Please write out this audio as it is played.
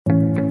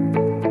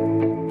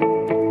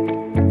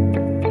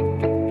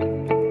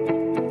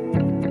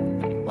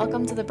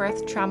the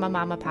Birth Trauma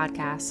Mama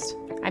podcast.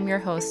 I'm your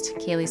host,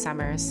 Kaylee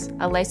Summers,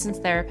 a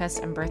licensed therapist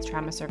and birth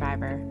trauma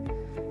survivor.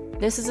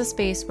 This is a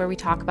space where we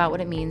talk about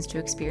what it means to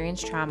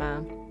experience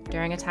trauma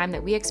during a time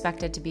that we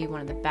expected to be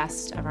one of the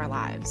best of our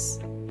lives.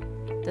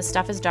 The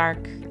stuff is dark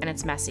and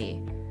it's messy,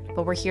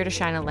 but we're here to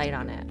shine a light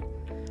on it.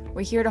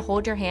 We're here to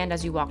hold your hand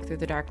as you walk through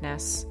the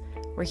darkness.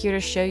 We're here to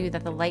show you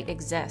that the light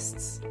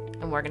exists,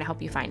 and we're going to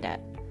help you find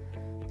it.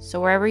 So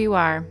wherever you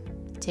are,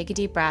 take a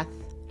deep breath,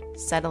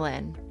 settle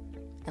in,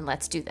 and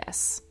let's do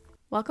this.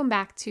 Welcome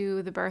back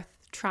to the Birth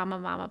Trauma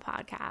Mama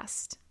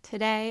podcast.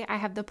 Today, I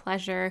have the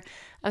pleasure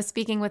of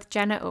speaking with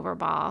Jenna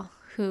Overball,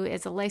 who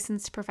is a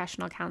licensed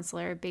professional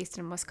counselor based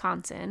in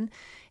Wisconsin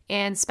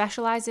and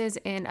specializes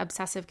in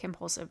obsessive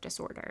compulsive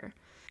disorder.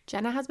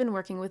 Jenna has been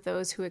working with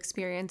those who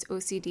experience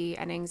OCD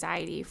and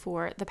anxiety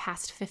for the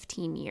past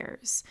 15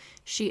 years.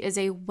 She is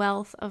a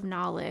wealth of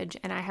knowledge,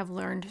 and I have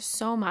learned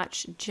so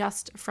much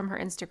just from her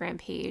Instagram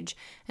page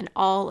and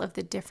all of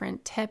the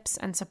different tips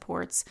and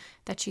supports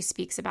that she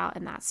speaks about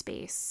in that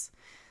space.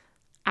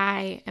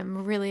 I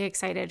am really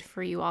excited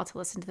for you all to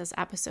listen to this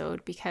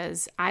episode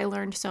because I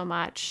learned so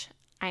much.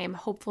 I am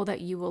hopeful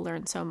that you will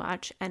learn so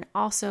much and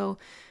also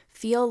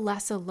feel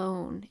less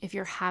alone if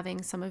you're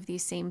having some of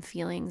these same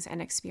feelings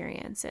and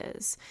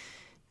experiences.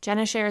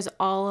 Jenna shares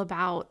all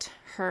about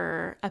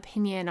her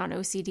opinion on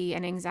OCD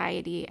and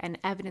anxiety and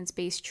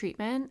evidence-based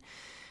treatment.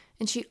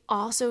 And she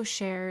also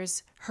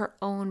shares her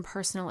own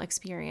personal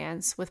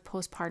experience with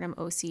postpartum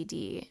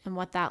OCD and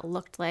what that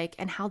looked like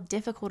and how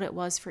difficult it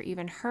was for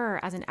even her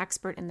as an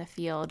expert in the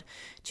field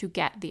to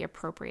get the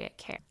appropriate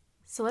care.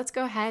 So let's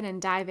go ahead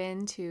and dive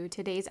into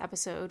today's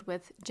episode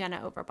with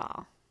Jenna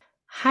Overball.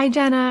 Hi,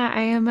 Jenna.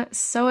 I am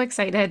so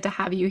excited to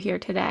have you here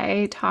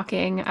today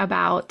talking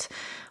about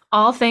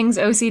all things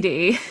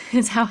OCD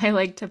is how I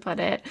like to put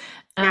it.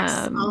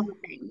 Yes, all the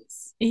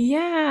things.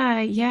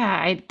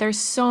 Yeah. There's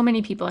so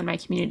many people in my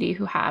community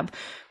who have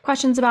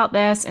questions about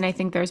this, and I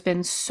think there's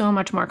been so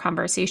much more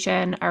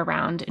conversation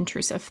around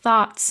intrusive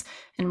thoughts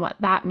and what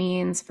that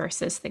means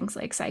versus things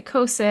like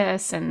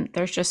psychosis, and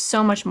there's just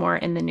so much more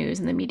in the news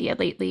and the media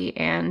lately,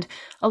 and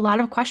a lot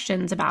of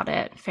questions about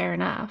it. Fair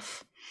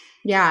enough.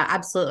 Yeah,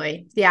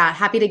 absolutely. Yeah,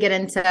 happy to get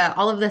into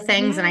all of the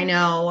things. And I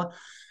know,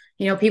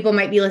 people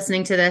might be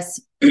listening to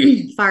this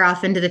far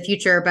off into the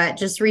future, but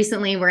just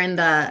recently we're in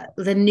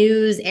the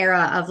news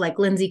era of like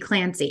Lindsay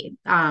Clancy.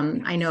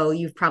 I know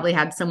you've probably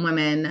had some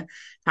women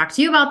talk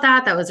to you about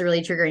that. That was a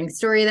really triggering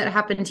story that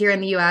happened here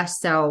in the US.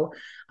 So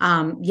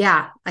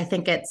I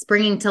think it's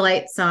bringing to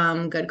light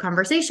some good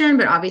conversation,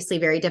 but obviously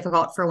very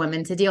difficult for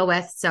women to deal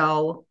with.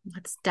 So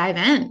let's dive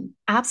in.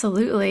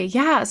 Absolutely.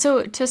 Yeah.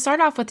 So to start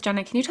off with,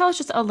 Jenna, can you tell us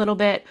just a little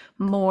bit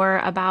more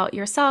about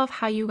yourself,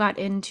 how you got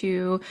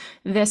into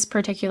this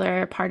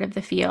particular part of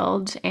the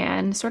field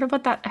and sort of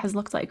what that has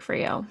looked like for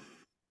you?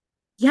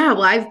 Yeah,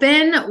 well, I've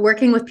been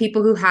working with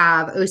people who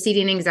have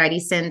OCD and anxiety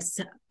since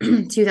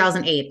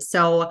 2008.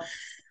 So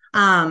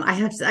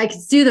I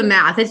could do the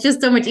math. It's just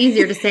so much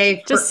easier to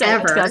say just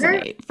forever. Say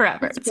 2008,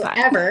 forever. It's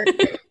forever.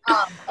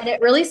 And it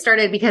really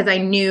started because I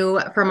knew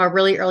from a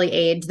really early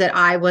age that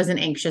I was an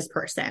anxious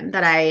person,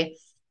 that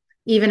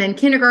even in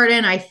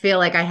kindergarten, I feel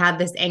like I had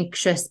this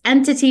anxious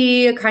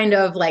entity, kind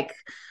of like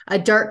a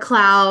dark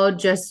cloud,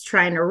 just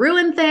trying to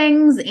ruin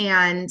things.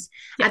 And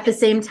at the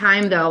same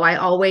time, though, I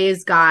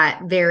always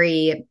got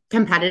very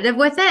competitive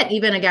with it,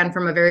 even again,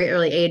 from a very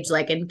early age,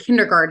 like in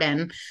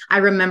kindergarten. I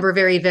remember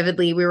very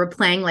vividly, we were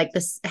playing like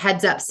this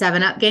Heads Up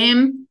 7-Up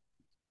game.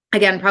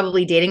 Again,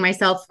 probably dating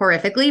myself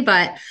horrifically,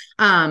 but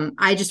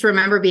I just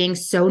remember being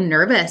so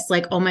nervous,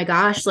 like, oh my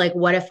gosh, like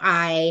what if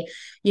I,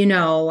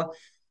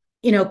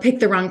 pick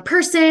the wrong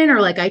person,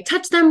 or like I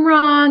touch them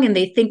wrong and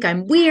they think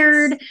I'm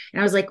weird. And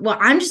I was like, well,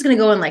 I'm just going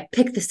to go and like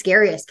pick the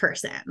scariest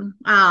person.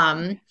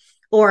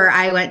 Or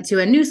I went to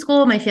a new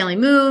school, my family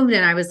moved,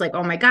 and I was like,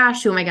 oh my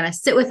gosh, who am I going to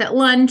sit with at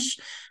lunch?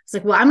 It's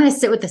like, well, I'm going to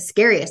sit with the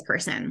scariest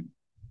person.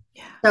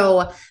 Yeah.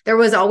 So there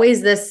was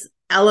always this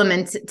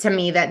element to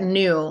me that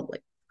knew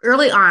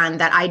early on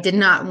that I did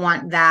not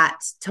want that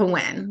to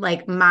win.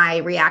 Like my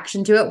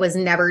reaction to it was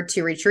never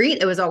to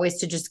retreat. It was always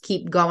to just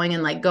keep going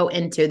and like go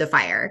into the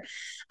fire.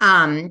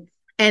 And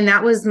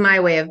that was my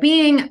way of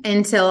being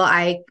until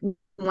I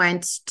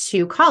went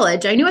to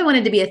college. I knew I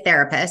wanted to be a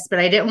therapist, but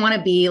I didn't want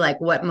to be like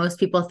what most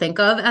people think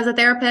of as a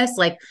therapist.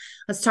 Like,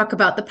 let's talk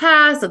about the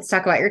past. Let's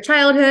talk about your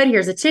childhood.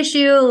 Here's a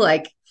tissue,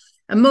 like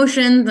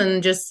emotions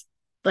and just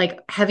like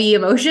heavy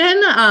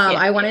emotion.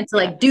 I wanted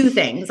to do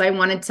things. I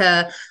wanted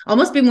to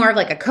almost be more of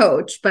like a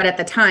coach, but at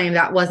the time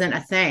that wasn't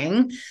a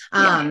thing.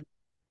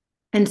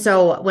 And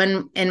so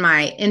when in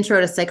my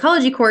intro to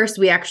psychology course,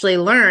 we actually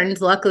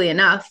learned, luckily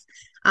enough,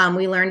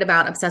 we learned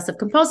about obsessive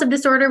compulsive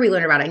disorder. We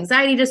learned about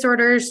anxiety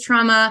disorders,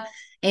 trauma,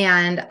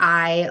 and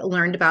I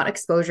learned about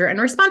exposure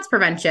and response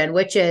prevention,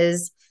 which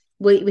is,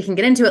 we can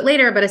get into it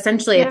later, but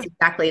essentially it's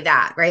exactly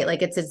that, right?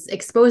 Like it's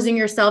exposing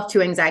yourself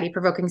to anxiety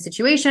provoking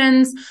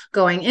situations,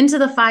 going into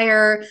the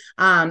fire,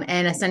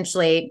 and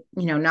essentially,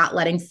 not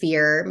letting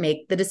fear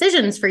make the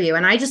decisions for you.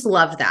 And I just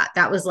loved that.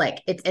 That was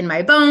like, it's in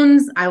my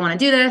bones. I want to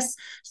do this.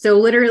 So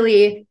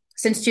literally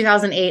since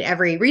 2008,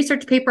 every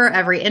research paper,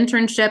 every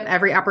internship,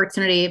 every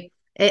opportunity,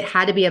 it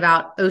had to be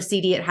about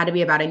OCD. It had to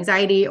be about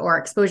anxiety or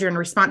exposure and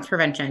response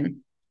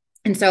prevention.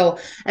 And so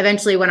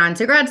eventually went on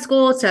to grad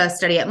school to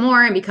study it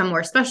more and become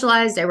more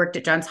specialized. I worked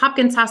at Johns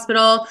Hopkins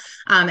Hospital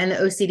in the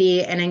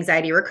OCD and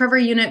anxiety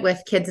recovery unit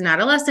with kids and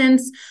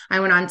adolescents. I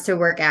went on to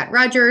work at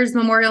Rogers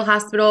Memorial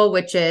Hospital,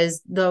 which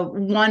is the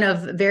one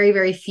of very,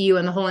 very few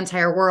in the whole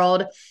entire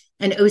world,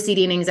 an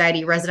OCD and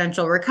anxiety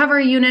residential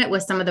recovery unit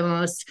with some of the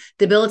most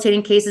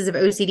debilitating cases of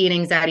OCD and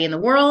anxiety in the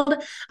world.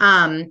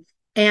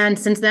 And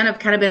since then, I've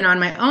kind of been on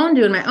my own,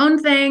 doing my own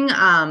thing.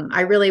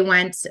 I really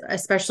went,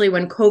 especially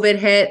when COVID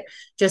hit,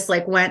 just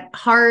like went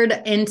hard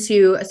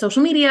into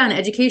social media and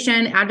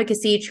education,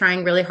 advocacy,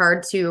 trying really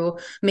hard to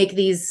make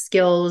these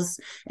skills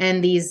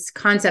and these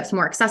concepts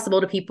more accessible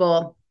to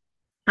people.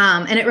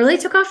 And it really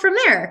took off from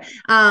there.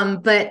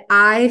 But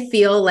I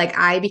feel like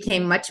I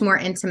became much more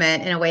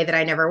intimate in a way that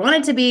I never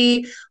wanted to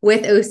be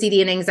with OCD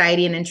and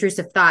anxiety and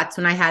intrusive thoughts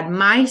when I had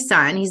my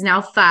son. He's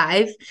now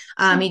 5.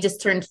 He just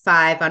turned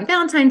 5 on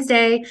Valentine's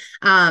Day.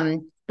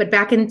 But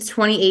back in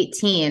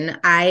 2018,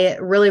 I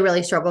really,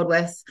 really struggled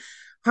with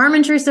harm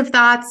intrusive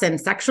thoughts and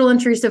sexual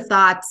intrusive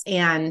thoughts.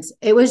 And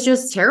it was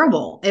just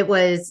terrible. It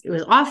was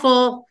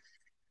awful.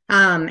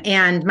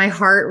 And my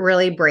heart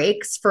really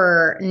breaks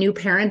for new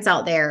parents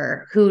out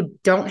there who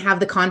don't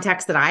have the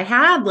context that I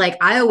had. Like,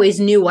 I always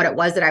knew what it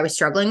was that I was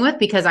struggling with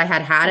because I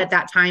had at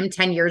that time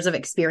 10 years of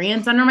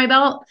experience under my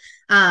belt.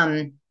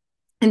 And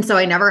so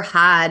I never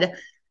had,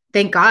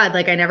 thank God,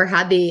 like I never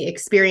had the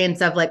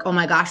experience of like, oh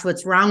my gosh,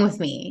 what's wrong with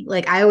me?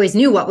 Like, I always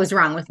knew what was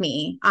wrong with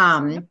me.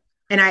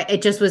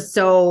 It just was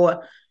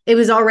it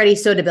was already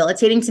so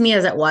debilitating to me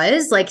as it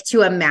was, like,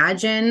 to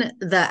imagine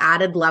the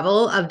added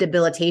level of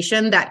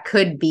debilitation that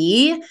could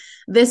be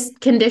this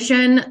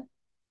condition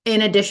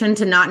in addition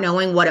to not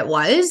knowing what it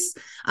was.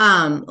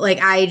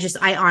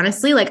 I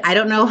honestly, like, I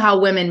don't know how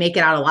women make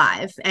it out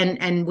alive.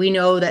 And we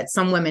know that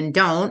some women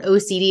don't.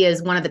 OCD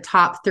is one of the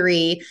top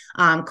 3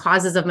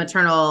 causes of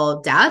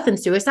maternal death and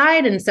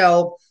suicide. And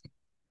so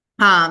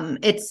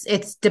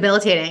it's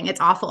debilitating. It's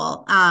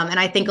awful. And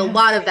I think a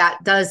lot of that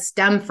does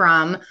stem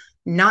from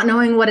not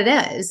knowing what it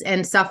is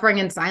and suffering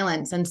in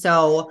silence. And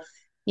so,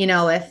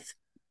 if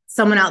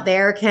someone out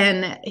there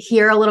can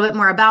hear a little bit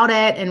more about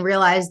it and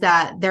realize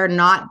that they're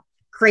not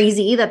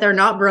crazy, that they're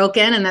not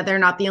broken, and that they're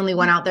not the only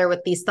one out there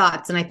with these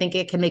thoughts. And I think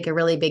it can make a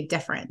really big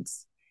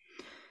difference.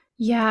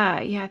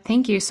 Yeah.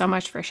 Thank you so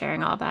much for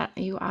sharing all that.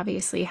 You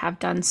obviously have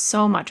done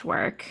so much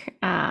work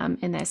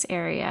in this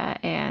area,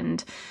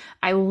 and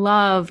I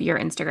love your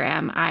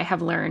Instagram. I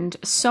have learned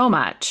so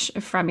much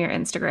from your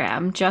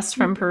Instagram just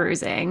from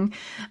perusing.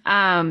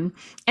 And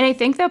I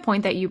think the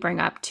point that you bring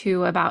up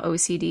too about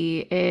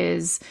OCD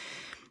is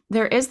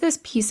there is this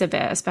piece of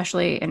it,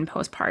 especially in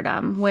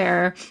postpartum,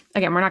 where,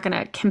 again, we're not going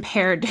to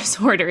compare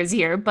disorders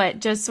here, but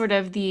just sort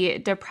of the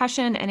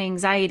depression and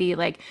anxiety,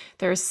 like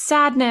there's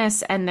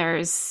sadness and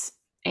there's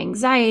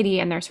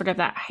anxiety and there's sort of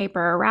that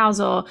hyper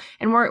arousal.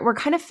 And we're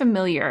kind of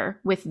familiar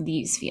with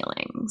these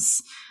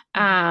feelings.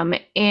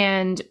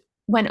 And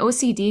when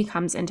OCD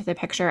comes into the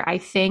picture, I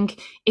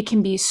think it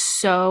can be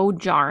so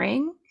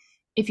jarring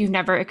if you've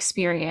never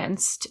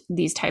experienced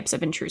these types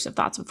of intrusive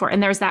thoughts before.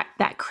 And there's that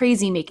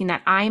crazy making,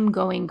 that I'm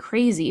going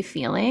crazy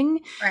feeling,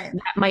 right,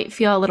 that might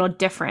feel a little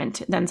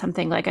different than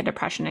something like a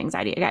depression,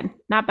 anxiety. Again,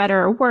 not better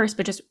or worse,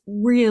 but just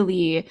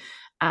really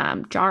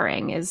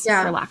jarring is,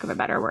 for lack of a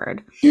better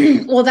word.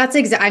 Well, that's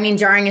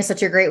jarring is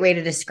such a great way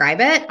to describe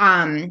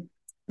it.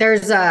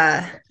 There's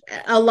a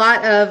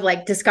lot of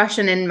like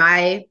discussion in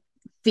my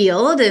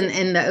field and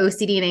in the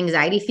OCD and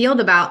anxiety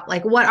field about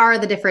like, what are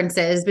the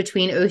differences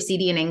between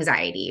OCD and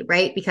anxiety,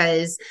 right?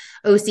 Because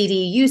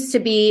OCD used to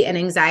be an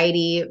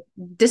anxiety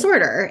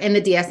disorder in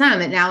the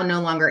DSM. It now no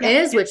longer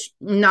is, which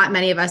not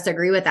many of us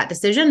agree with that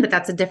decision, but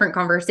that's a different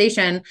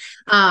conversation.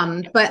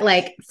 But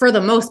like, for the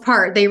most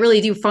part, they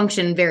really do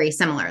function very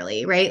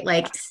similarly, right?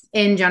 Like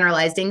in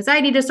generalized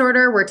anxiety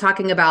disorder, we're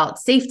talking about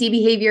safety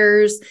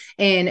behaviors.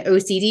 In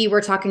OCD,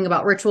 we're talking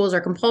about rituals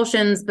or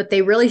compulsions, but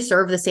they really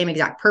serve the same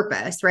exact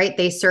purpose, right?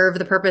 They serve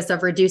the purpose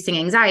of reducing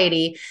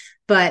anxiety,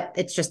 but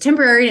it's just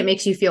temporary and it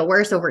makes you feel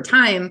worse over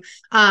time.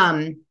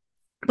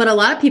 But a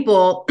lot of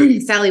people,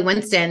 Sally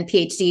Winston,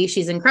 PhD,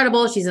 she's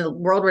incredible. She's a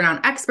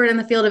world-renowned expert in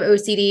the field of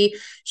OCD.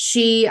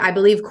 She, I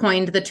believe,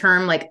 coined the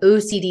term like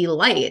OCD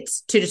light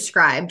to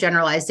describe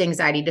generalized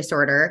anxiety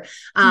disorder.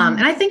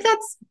 And I think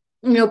that's,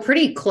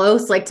 pretty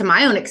close, like to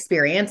my own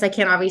experience. I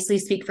can't obviously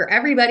speak for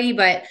everybody,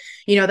 but,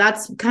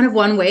 that's kind of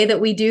one way that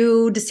we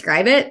do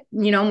describe it,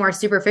 more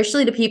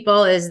superficially to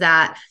people, is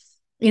that,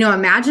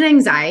 imagine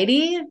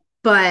anxiety.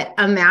 But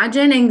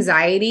imagine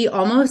anxiety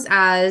almost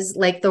as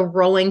like the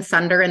rolling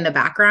thunder in the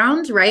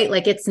background, right?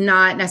 Like it's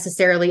not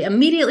necessarily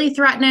immediately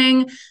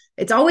threatening.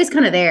 It's always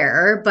kind of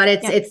there, but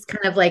it's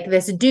kind of like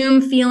this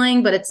doom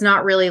feeling, but it's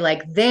not really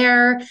like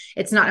there.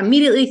 It's not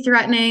immediately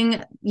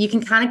threatening. You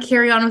can kind of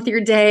carry on with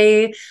your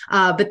day,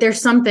 but there's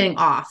something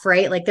off,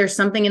 right? Like there's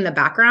something in the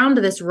background,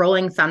 this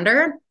rolling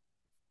thunder.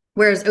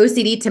 Whereas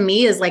OCD to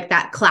me is like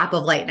that clap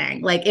of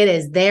lightning. Like it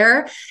is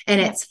there and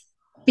it's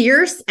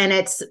fierce and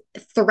it's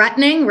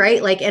threatening,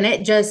 right? Like, and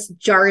it just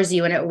jars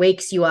you and it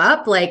wakes you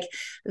up. Like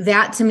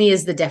that to me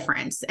is the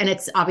difference. And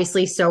it's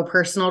obviously so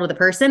personal to the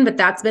person, but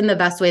that's been the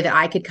best way that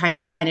I could kind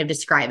of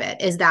describe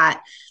it, is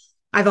that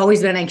I've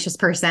always been an anxious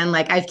person.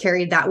 Like I've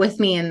carried that with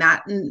me, and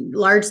that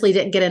largely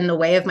didn't get in the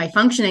way of my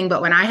functioning.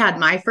 But when I had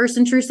my first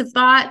intrusive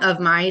thought of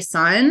my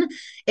son,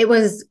 it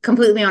was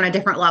completely on a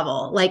different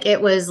level. Like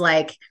it was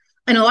like,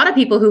 and a lot of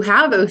people who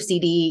have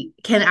OCD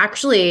can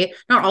actually,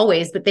 not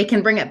always, but they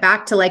can bring it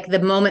back to like the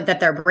moment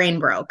that their brain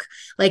broke.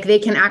 Like they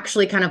can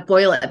actually kind of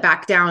boil it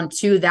back down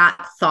to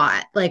that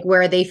thought, like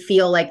where they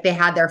feel like they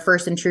had their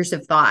first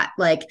intrusive thought,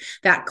 like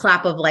that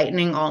clap of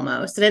lightning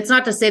almost. And it's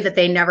not to say that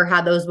they never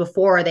had those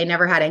before, they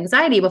never had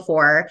anxiety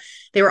before.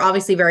 They were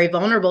obviously very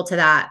vulnerable to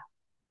that.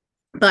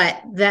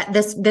 But that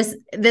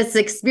this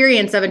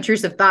experience of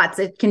intrusive thoughts,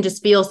 it can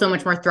just feel so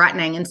much more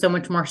threatening and so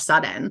much more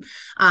sudden.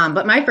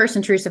 But my first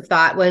intrusive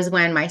thought was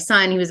when my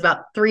son, he was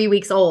about 3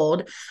 weeks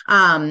old.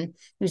 He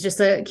was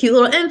just a cute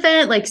little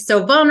infant, like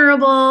so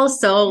vulnerable,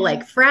 so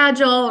like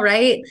fragile,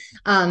 right?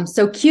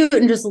 So cute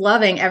and just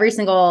loving every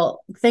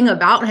single thing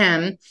about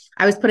him.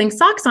 I was putting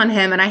socks on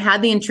him and I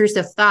had the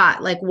intrusive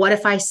thought, like, what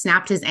if I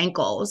snapped his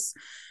ankles?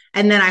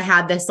 And then I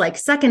had this like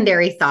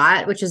secondary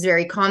thought, which is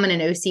very common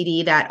in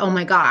OCD, that, oh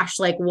my gosh,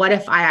 like what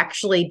if I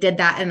actually did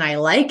that and I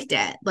liked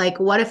it? Like,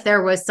 what if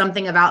there was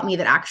something about me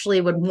that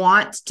actually would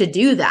want to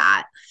do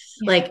that?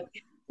 Yeah. Like,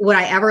 would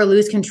I ever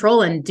lose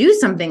control and do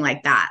something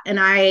like that? And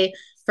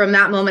from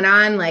that moment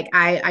on, like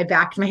I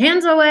backed my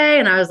hands away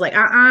and I was like,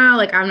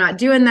 like I'm not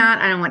doing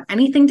that. I don't want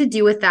anything to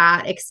do with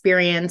that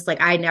experience.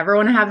 Like I never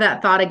want to have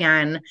that thought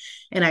again.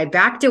 And I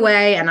backed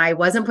away and I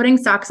wasn't putting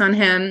socks on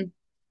him.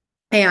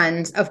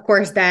 And of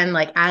course, then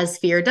like as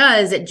fear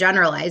does, it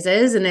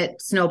generalizes and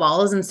it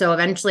snowballs. And so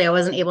eventually I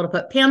wasn't able to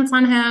put pants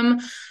on him.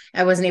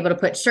 I wasn't able to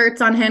put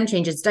shirts on him,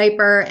 change his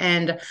diaper.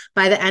 And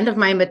by the end of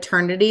my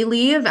maternity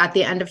leave, at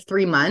the end of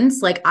 3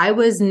 months, like I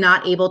was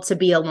not able to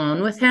be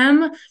alone with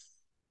him.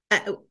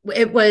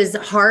 It was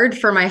hard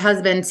for my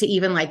husband to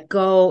even like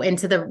go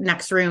into the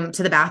next room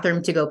to the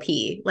bathroom to go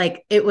pee.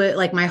 Like it would,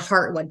 like my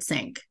heart would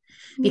sink.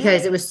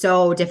 Because it was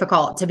so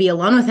difficult to be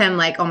alone with him.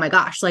 Like, oh my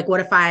gosh, like what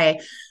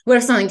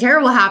if something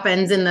terrible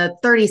happens in the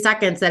 30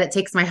 seconds that it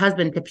takes my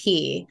husband to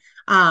pee?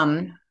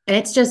 And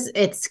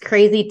it's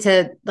crazy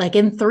to like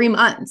in 3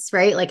 months,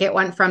 right? Like it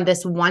went from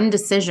this one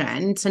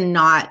decision to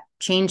not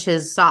change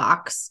his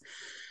socks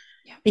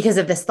because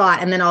of this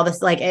thought. And then all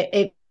this, like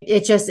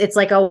it's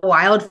like a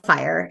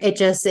wildfire. It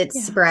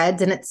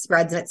spreads and it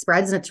spreads and it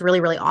spreads. And it's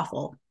really, really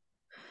awful.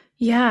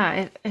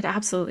 Yeah, it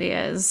absolutely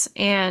is.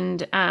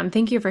 And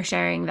thank you for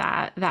sharing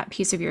that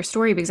piece of your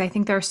story, because I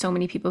think there are so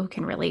many people who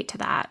can relate to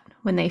that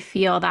when they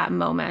feel that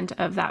moment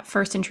of that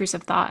first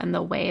intrusive thought and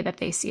the way that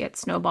they see it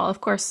snowball.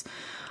 Of course,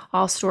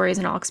 all stories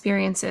and all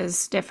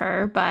experiences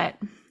differ, but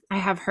I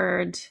have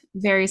heard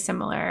very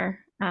similar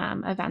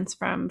events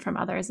from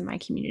others in my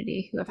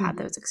community who have had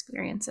those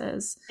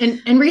experiences.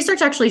 And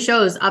research actually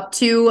shows up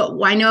to,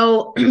 I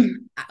know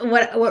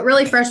what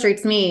really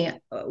frustrates me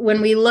when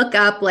we look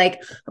up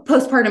like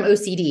postpartum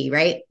OCD,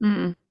 right?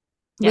 Mm-hmm.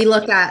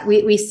 Yep.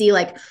 We see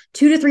like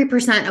 2 to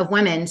 3% of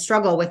women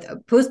struggle with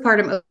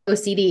postpartum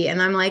OCD.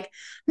 And I'm like,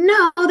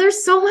 no,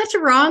 there's so much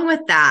wrong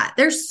with that.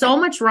 There's so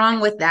much wrong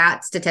with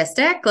that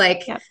statistic.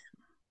 Like,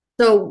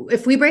 so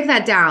if we break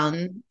that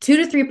down,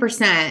 2 to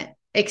 3%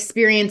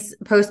 experience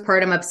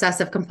postpartum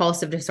obsessive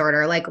compulsive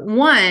disorder. Like,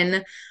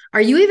 one,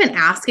 are you even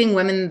asking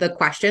women the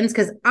questions?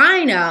 Because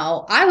I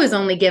know I was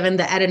only given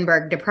the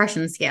Edinburgh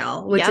Depression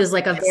Scale, which is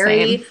like a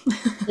very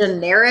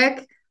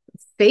generic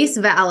face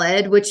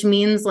valid, which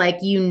means like,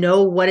 you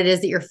know what it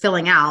is that you're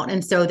filling out.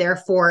 And so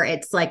therefore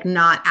it's like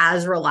not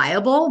as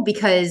reliable,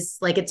 because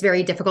like, it's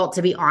very difficult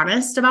to be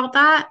honest about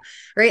that,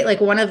 right?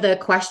 Like one of the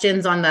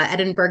questions on the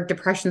Edinburgh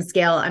Depression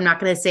Scale, I'm not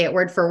going to say it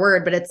word for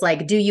word, but it's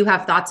like, do you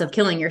have thoughts of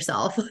killing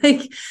yourself?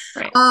 Like,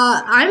 right.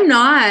 I'm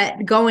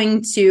not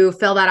going to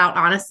fill that out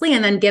honestly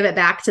and then give it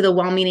back to the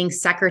well-meaning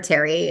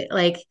secretary.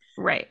 Like,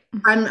 right.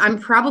 I'm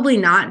probably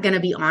not going to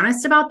be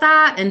honest about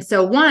that. And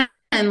so one,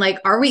 and like,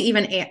 are we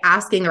even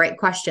asking the right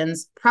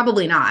questions?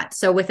 Probably not.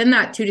 So within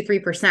that 2 to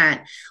 3%,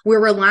 we're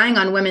relying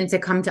on women to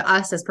come to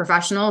us as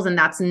professionals, and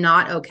that's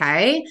not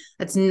okay.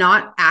 That's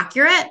not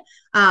accurate.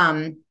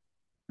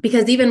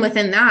 Because even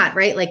within that,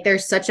 right, like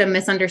there's such a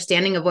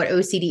misunderstanding of what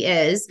OCD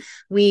is.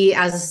 We,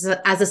 as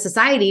a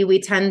society, we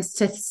tend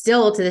to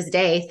still to this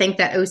day think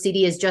that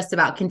OCD is just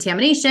about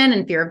contamination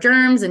and fear of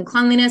germs and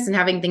cleanliness and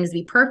having things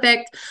be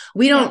perfect.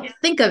 We don't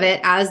think of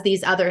it as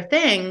these other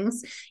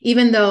things,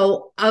 even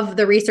though of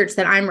the research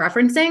that I'm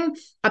referencing,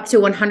 up to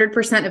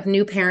 100% of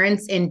new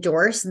parents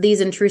endorse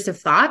these intrusive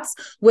thoughts,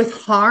 with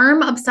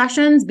harm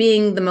obsessions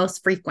being the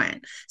most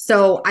frequent.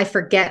 So I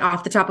forget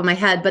off the top of my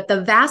head, but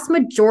the vast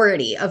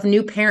majority of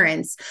new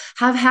parents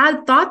have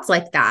had thoughts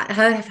like that,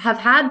 have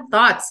had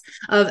thoughts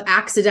of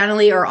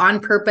accidentally or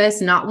on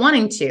purpose not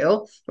wanting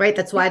to, right?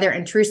 That's why they're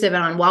intrusive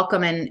and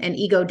unwelcome and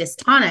ego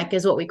dystonic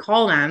is what we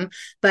call them.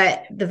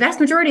 But the vast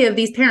majority of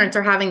these parents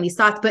are having these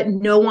thoughts, but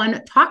no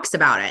one talks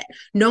about it.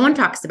 No one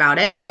talks about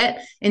it.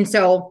 And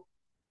so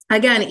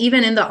again,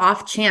 even in the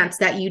off chance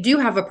that you do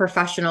have a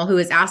professional who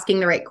is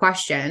asking the right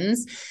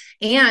questions,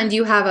 and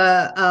you have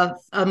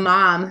a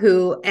mom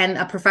who and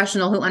a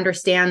professional who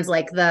understands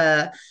like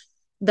the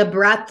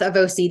breadth of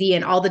OCD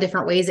and all the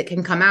different ways it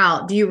can come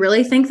out, do you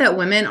really think that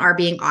women are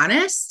being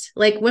honest?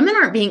 Like, women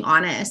aren't being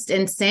honest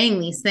in saying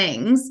these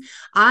things.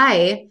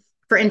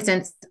 For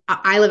instance,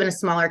 I live in a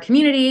smaller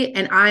community,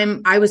 and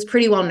I was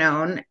pretty well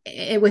known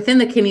within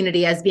the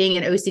community as being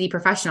an OCD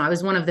professional. I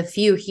was one of the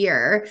few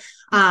here.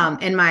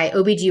 And my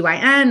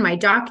OBGYN, my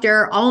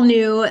doctor, all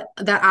knew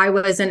that I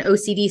was an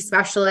OCD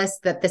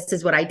specialist, that this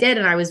is what I did.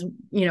 And I was,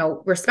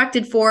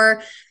 respected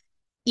for.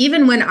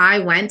 Even when I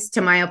went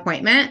to my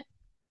appointment,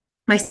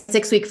 my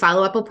 6-week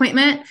follow-up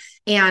appointment,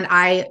 and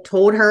I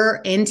told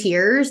her in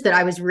tears that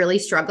I was really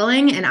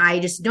struggling and I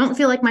just don't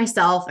feel like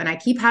myself. And I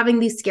keep having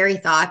these scary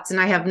thoughts, and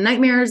I have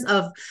nightmares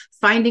of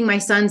finding my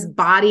son's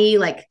body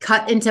like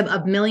cut into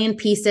a million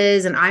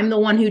pieces, and I'm the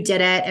one who did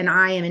it, and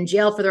I am in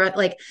jail for the rest.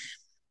 Like,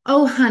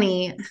 oh,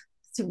 honey,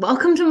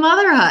 welcome to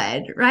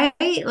motherhood,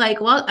 right? Like,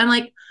 well, I'm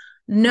like,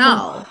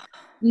 no.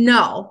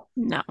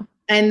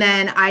 And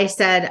then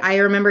I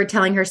remember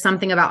telling her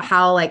something about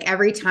how like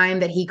every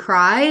time that he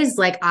cries,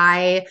 like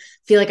I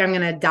feel like I'm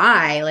going to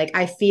die. Like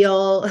I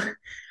felt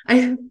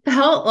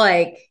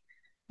like,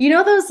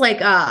 those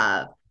like,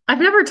 I've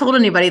never told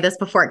anybody this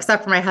before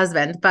except for my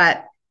husband,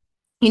 but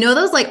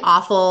those like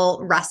awful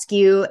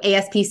rescue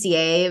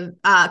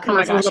ASPCA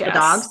commercials with the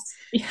dogs.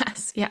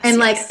 Yes. And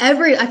like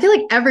I feel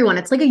like everyone,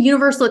 it's like a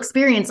universal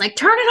experience, like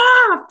turn it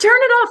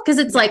off. Cause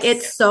it's like,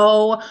 it's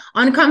so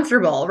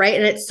uncomfortable. Right.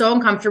 And it's so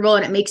uncomfortable,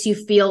 and it makes you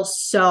feel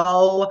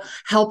so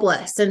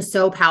helpless and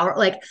so powerful.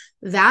 Like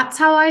that's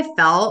how I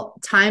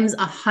felt times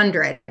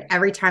 100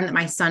 every time that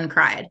my son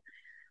cried.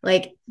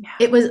 Like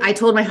I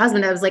told my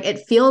husband, I was like,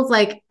 it feels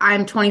like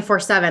I'm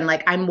 24/7.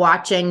 Like I'm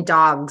watching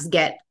dogs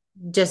get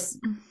just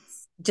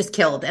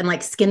killed and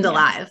like skinned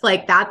alive.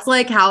 Like that's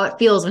like how it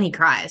feels when he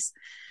cries.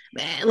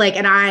 Like,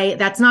 and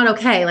that's not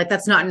okay. Like,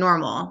 that's not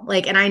normal.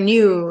 Like, and I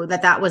knew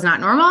that was not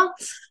normal.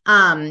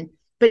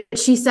 But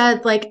she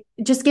said, like,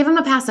 just give him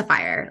a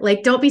pacifier.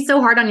 Like, don't be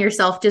so hard on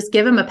yourself. Just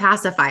give him a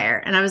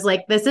pacifier. And I was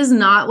like, this is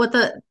not what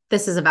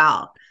this is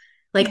about.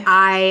 Like,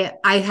 I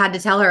had to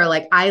tell her,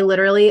 like, I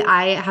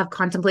have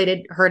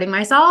contemplated hurting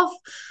myself.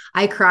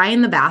 I cry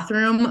in the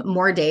bathroom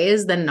more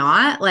days than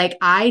not. Like,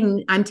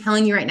 I'm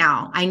telling you right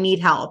now, I need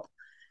help.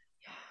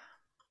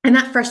 And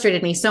that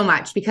frustrated me so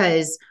much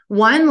because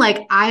one,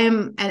 like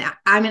I'm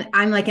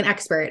like an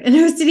expert in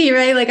OCD,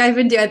 right? Like I've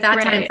been doing at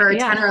that time for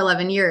 10 or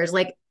 11 years.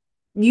 Like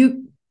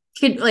you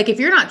could, like, if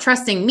you're not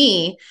trusting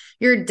me,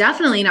 you're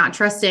definitely not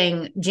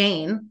trusting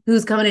Jane,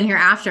 who's coming in here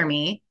after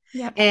me.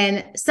 Yep.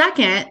 And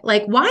second,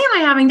 like, why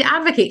am I having to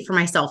advocate for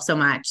myself so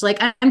much?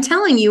 Like I'm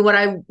telling you what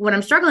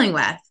I'm struggling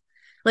with.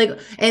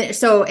 Like, and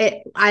so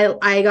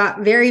I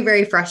got very,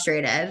 very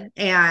frustrated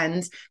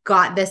and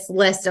got this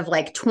list of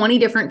like 20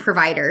 different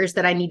providers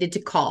that I needed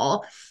to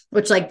call,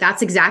 which like,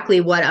 that's exactly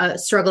what a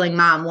struggling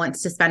mom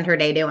wants to spend her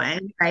day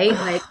doing. Right.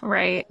 Like,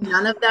 right.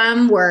 None of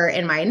them were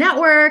in my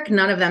network.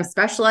 None of them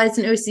specialized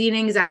in OCD and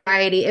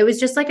anxiety. It was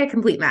just like a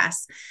complete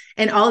mess.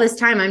 And all this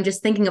time, I'm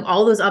just thinking of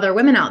all those other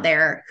women out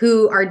there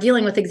who are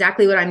dealing with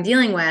exactly what I'm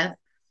dealing with,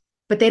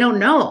 but they don't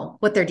know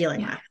what they're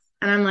dealing with.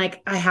 And I'm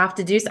like, I have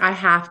to do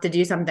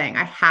something.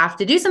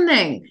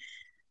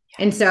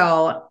 And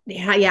so,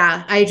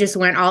 I just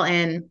went all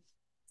in.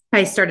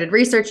 I started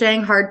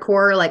researching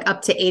hardcore, like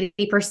up to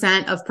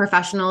 80% of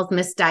professionals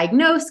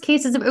misdiagnose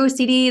cases of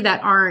OCD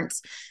that aren't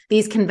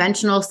these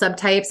conventional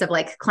subtypes of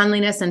like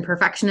cleanliness and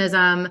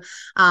perfectionism.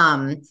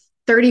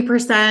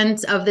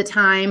 30% of the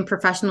time,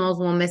 professionals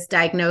will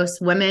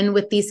misdiagnose women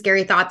with these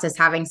scary thoughts as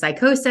having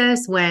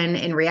psychosis, when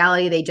in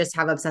reality, they just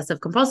have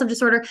obsessive compulsive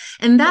disorder.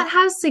 And that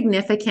has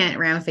significant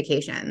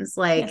ramifications.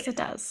 Like, yes, it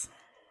does.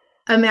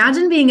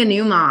 Imagine being a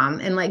new mom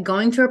and like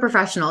going to a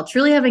professional,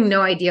 truly having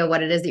no idea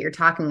what it is that you're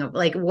talking about,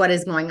 like what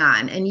is going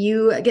on. And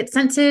you get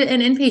sent to an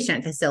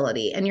inpatient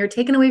facility and you're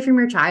taken away from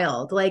your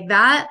child. Like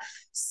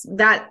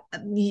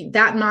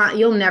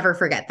you'll never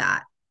forget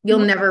that. You'll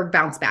never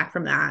bounce back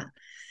from that.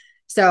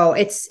 So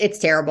it's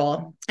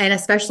terrible. And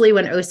especially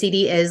when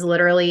OCD is one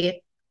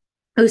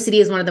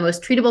of the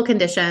most treatable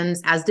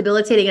conditions. As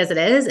debilitating as it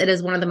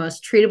is one of the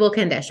most treatable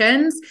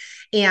conditions,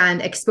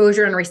 and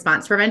exposure and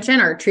response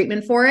prevention, or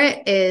treatment for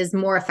it, is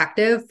more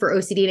effective for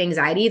OCD and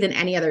anxiety than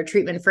any other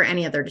treatment for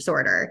any other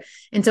disorder.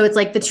 And so it's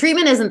like the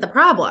treatment isn't the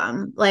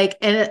problem. Like,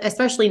 and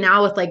especially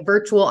now with like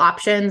virtual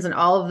options and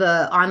all of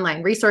the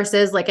online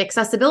resources, like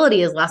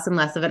accessibility is less and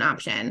less of an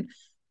option.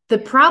 The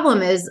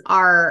problem is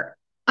our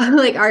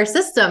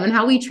system and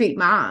how we treat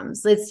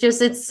moms.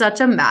 It's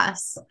such a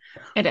mess.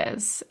 It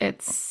is.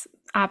 It's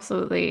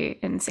absolutely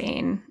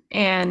insane.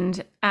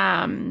 And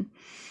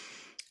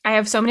I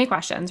have so many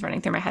questions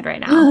running through my head right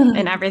now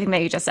and everything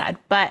that you just said.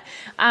 But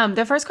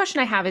the first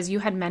question I have is, you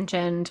had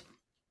mentioned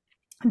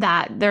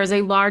that there's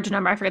a large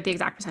number, I forget the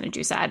exact percentage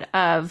you said,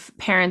 of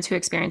parents who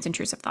experience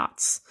intrusive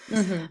thoughts.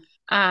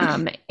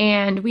 Mm-hmm.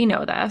 And we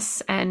know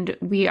this, and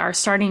we are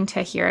starting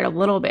to hear it a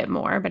little bit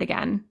more, but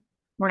again,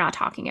 we're not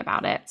talking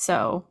about it.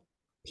 So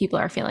people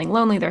are feeling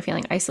lonely, they're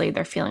feeling isolated,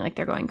 they're feeling like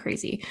they're going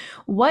crazy.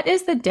 What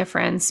is the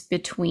difference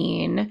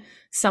between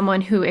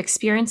someone who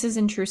experiences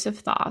intrusive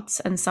thoughts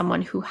and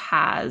someone who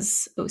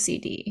has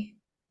OCD?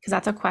 Because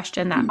that's a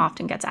question that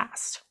often gets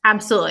asked.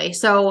 Absolutely.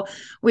 So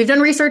we've done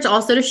research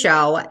also to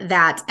show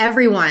that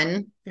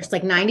everyone, there's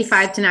like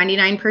 95 to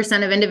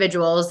 99% of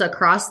individuals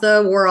across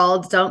the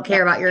world don't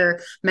care about your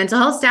mental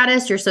health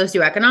status, your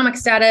socioeconomic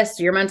status,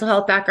 your mental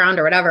health background,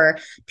 or whatever.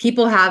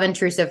 People have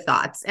intrusive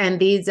thoughts, and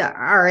these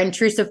are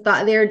intrusive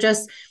thoughts. They're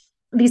just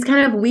these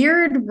kind of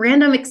weird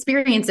random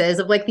experiences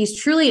of like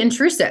these truly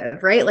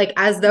intrusive, right? Like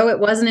as though it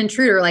was an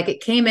intruder, like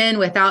it came in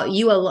without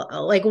you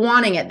like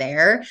wanting it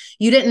there.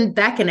 You didn't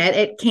beckon it.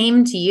 It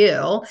came to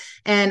you.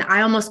 And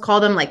I almost call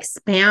them like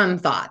spam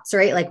thoughts,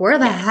 right? Like where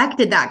the heck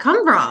did that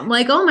come from?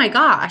 Like, oh my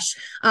gosh.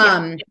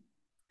 And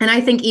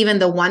I think even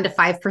the 1% to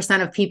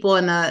 5% of people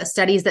in the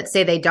studies that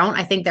say they don't,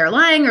 I think they're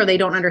lying or they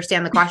don't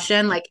understand the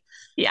question. Like,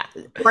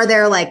 or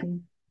they're like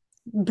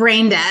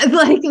brain dead.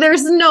 Like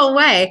there's no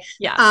way.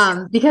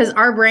 Because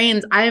our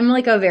brains, I'm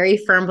like a very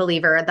firm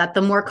believer that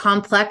the more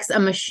complex a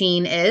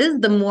machine is,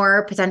 the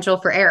more potential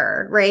for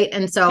error. Right.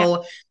 And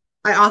so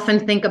I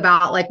often think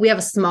about like, we have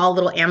a small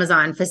little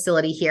Amazon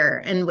facility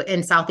here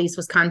in Southeast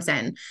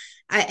Wisconsin.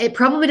 It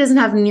probably doesn't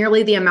have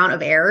nearly the amount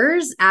of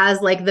errors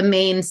as like the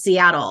main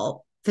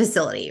Seattle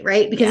facility,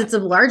 right? Because it's a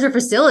larger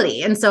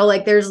facility. And so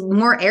like, there's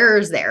more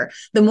errors there.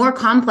 The more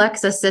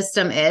complex a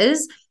system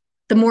is,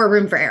 the more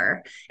room for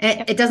error.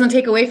 And it doesn't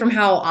take away from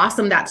how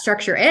awesome that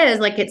structure is.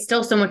 Like it's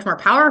still so much more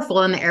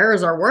powerful and the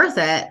errors are worth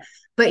it,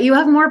 but you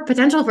have more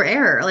potential for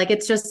error. Like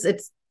it's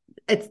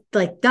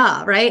like,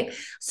 duh, right?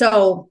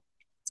 So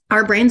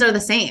our brains are the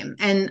same,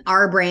 and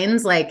our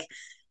brains, like,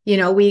 you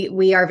know,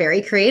 we are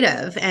very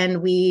creative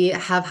and we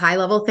have high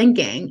level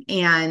thinking.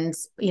 And,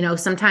 you know,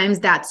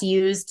 sometimes that's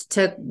used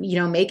to, you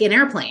know, make an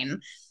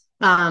airplane.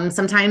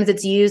 Sometimes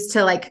it's used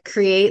to like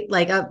create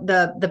like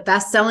the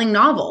best-selling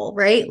novel,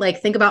 right? Like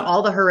think about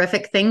all the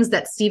horrific things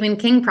that Stephen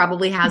King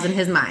probably has in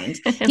his mind.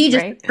 He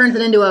just turns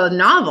it into a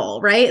novel,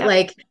 right?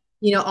 Like,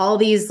 you know, all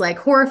these like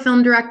horror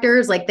film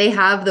directors, like they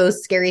have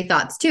those scary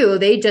thoughts too.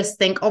 They just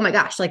think, oh my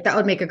gosh, like that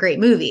would make a great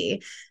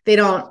movie. They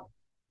don't,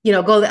 you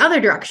know, go the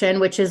other direction,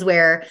 which is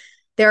where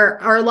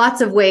there are lots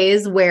of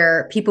ways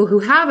where people who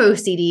have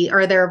OCD,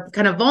 or they're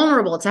kind of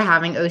vulnerable to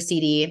having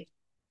OCD,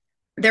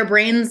 their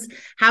brains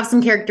have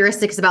some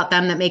characteristics about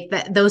them that make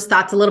those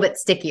thoughts a little bit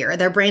stickier.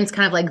 Their brain's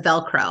kind of like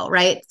Velcro,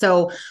 right?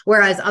 So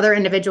whereas other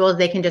individuals,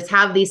 they can just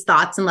have these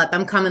thoughts and let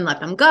them come and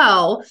let them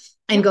go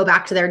and go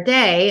back to their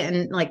day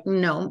and like,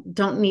 no,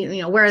 don't need,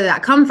 you know, where did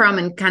that come from,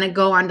 and kind of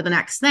go on to the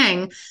next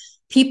thing.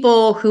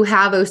 People who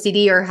have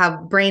OCD or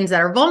have brains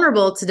that are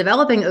vulnerable to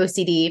developing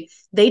OCD,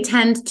 they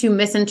tend to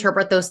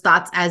misinterpret those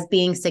thoughts as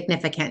being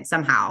significant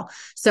somehow.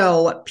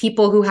 So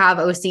people who have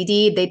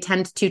OCD, they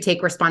tend to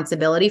take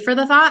responsibility for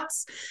the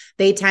thoughts.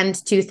 They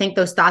tend to think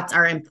those thoughts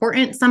are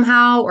important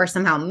somehow or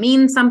somehow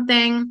mean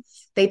something.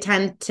 They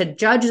tend to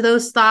judge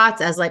those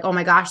thoughts as like, oh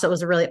my gosh, that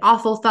was a really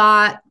awful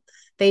thought.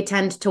 They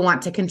tend to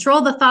want to control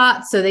the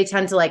thoughts. So they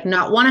tend to like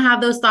not want to have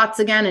those thoughts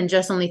again and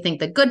just only think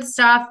the good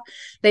stuff.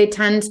 They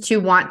tend to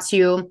want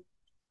to,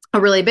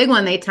 a really big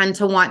one, they tend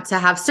to want to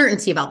have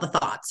certainty about the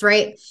thoughts,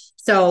 right?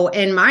 So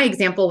in my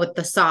example with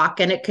the sock,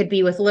 and it could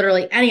be with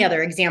literally any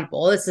other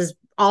example, this is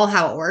all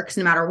how it works,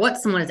 no matter what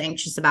someone is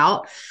anxious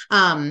about.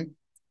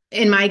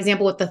 In my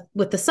example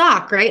with the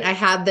sock, right? I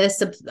had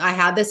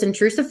this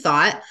intrusive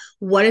thought.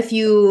 What if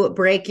you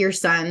break your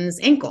son's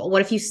ankle?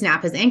 What if you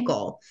snap his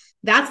ankle?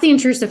 That's the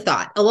intrusive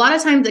thought. A lot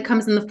of times it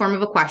comes in the form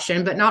of a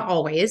question, but not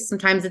always.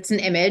 Sometimes it's an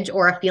image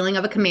or a feeling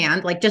of a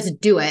command, like just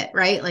do it,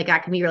 right? Like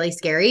that can be really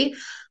scary.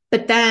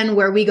 But then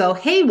where we go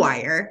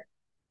haywire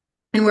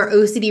and where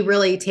OCD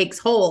really takes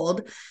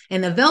hold,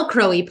 and the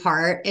Velcro-y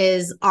part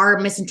is our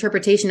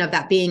misinterpretation of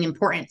that being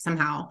important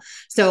somehow.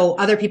 So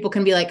other people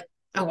can be like,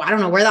 oh, I don't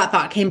know where that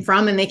thought came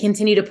from, and they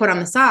continue to put on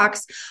the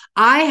socks.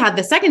 I had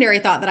the secondary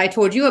thought that I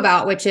told you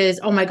about, which is,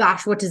 oh my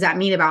gosh, what does that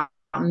mean about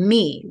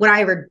me? Would I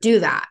ever do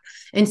that?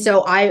 And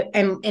so I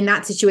am in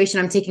that situation.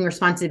 I'm taking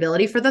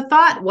responsibility for the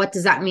thought. What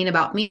does that mean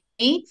about me?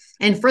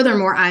 And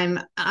furthermore, I'm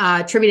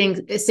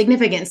attributing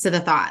significance to the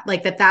thought,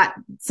 like that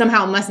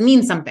somehow must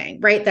mean something,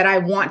 right? That I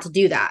want to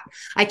do that.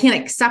 I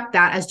can't accept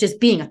that as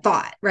just being a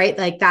thought, right?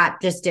 Like that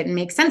just didn't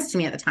make sense to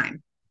me at the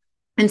time.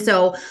 And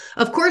so,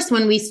 of course,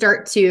 when we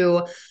start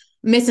to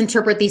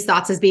misinterpret these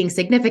thoughts as being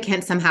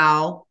significant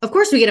somehow, of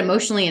course, we get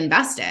emotionally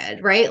invested,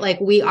 right? Like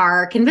we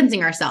are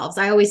convincing ourselves.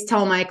 I always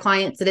tell my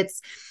clients that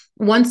it's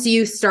once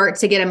you start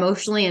to get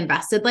emotionally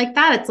invested like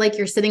that, it's like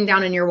you're sitting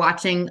down and you're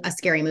watching a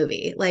scary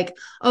movie. Like,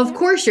 of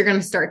course, you're going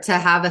to start to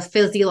have a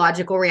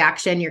physiological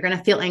reaction. You're going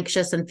to feel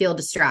anxious and feel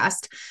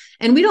distressed.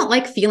 And we don't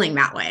like feeling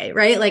that way,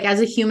 right? Like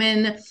as a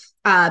human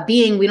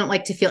being, we don't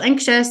like to feel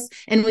anxious,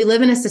 and we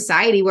live in a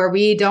society where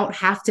we don't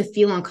have to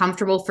feel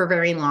uncomfortable for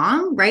very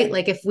long, right?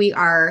 Like if we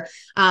are,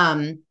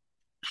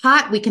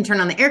 hot, we can turn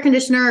on the air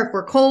conditioner. If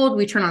we're cold,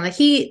 we turn on the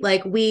heat.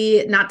 Like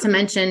not to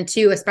mention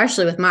too,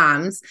 especially with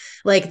moms,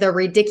 like the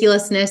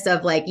ridiculousness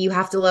of like, you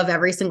have to love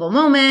every single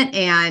moment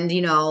and,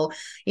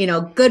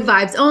 good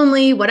vibes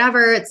only,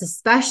 whatever. It's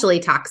especially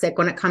toxic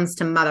when it comes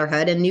to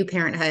motherhood and new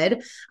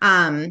parenthood.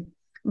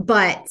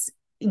 But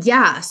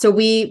yeah, so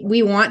we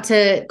want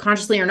to,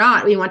 consciously or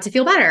not, we want to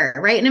feel better,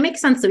 right? And it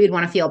makes sense that we'd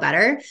want to feel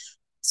better.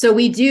 So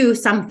we do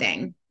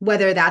something,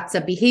 whether that's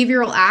a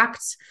behavioral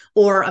act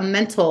or a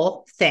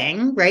mental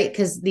thing, right?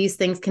 Because these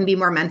things can be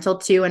more mental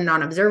too and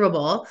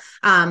non-observable.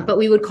 But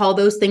we would call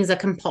those things a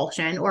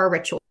compulsion or a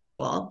ritual.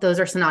 Those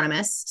are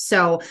synonymous.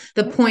 So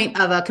the point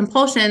of a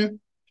compulsion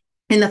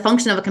and the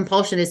function of a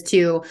compulsion is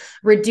to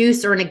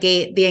reduce or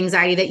negate the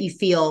anxiety that you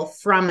feel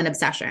from an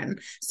obsession.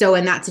 So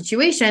in that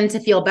situation, to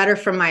feel better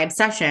from my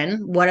obsession,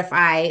 what if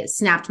I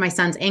snapped my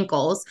son's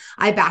ankles?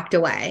 I backed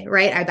away,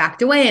 right? I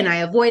backed away and I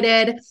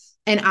avoided,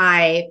 and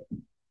I,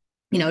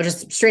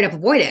 just straight up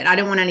avoided. I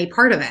didn't want any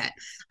part of it.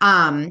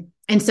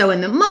 And so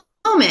in the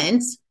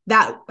moment,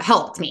 that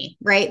helped me,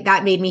 right?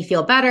 That made me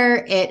feel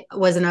better. It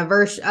was an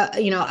averse,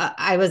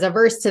 I was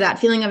averse to that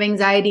feeling of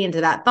anxiety and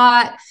to that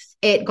thought.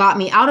 It got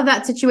me out of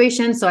that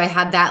situation. So I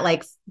had that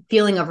like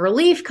feeling of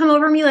relief come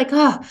over me, like,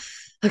 oh,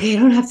 okay, I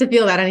don't have to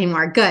feel that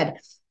anymore. Good.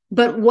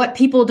 But what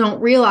people don't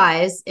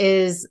realize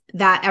is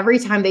that every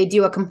time they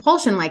do a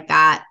compulsion like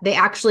that, they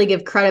actually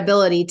give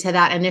credibility to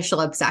that initial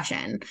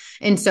obsession.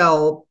 And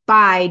so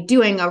by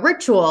doing a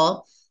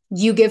ritual,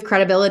 you give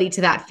credibility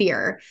to that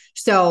fear.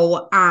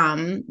 So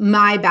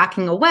my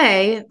backing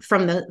away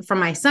from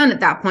my son at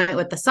that point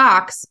with the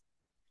socks,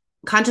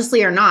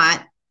 consciously or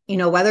not,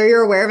 whether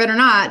you're aware of it or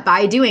not,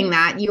 by doing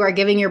that, you are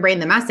giving your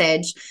brain the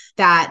message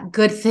that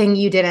good thing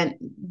you didn't,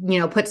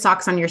 put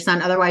socks on your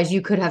son. Otherwise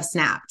you could have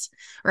snapped,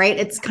 right?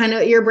 It's kind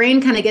of, your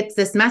brain kind of gets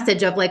this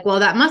message of like, well,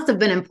 that must have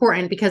been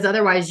important because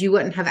otherwise you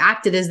wouldn't have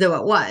acted as though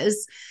it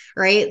was,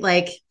 right?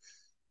 Like,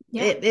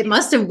 yeah. It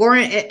must have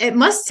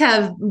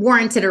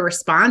warranted a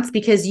response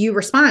because you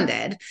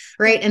responded,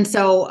 right? And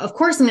so, of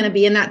course, I'm going to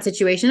be in that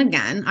situation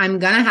again. I'm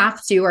going to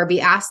have to or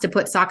be asked to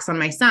put socks on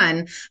my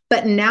son.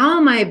 But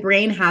now my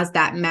brain has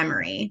that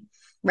memory,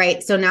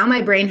 right? So now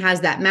my brain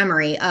has that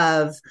memory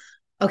of,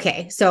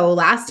 okay, so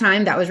last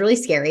time that was really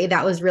scary.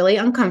 That was really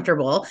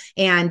uncomfortable.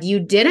 And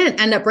you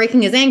didn't end up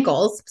breaking his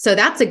ankles. So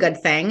that's a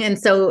good thing. And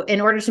so in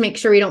order to make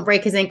sure we don't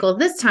break his ankles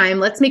this time,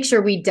 let's make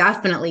sure we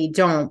definitely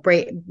don't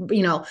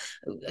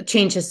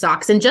change his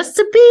socks. And just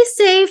to be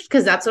safe,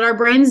 because that's what our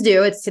brains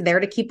do. It's there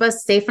to keep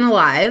us safe and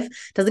alive.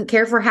 Doesn't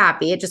care if we're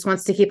happy. It just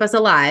wants to keep us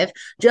alive.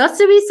 Just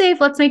to be safe,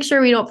 let's make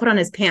sure we don't put on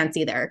his pants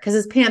either, because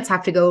his pants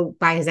have to go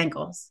by his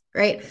ankles,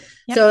 right?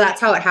 Yep. So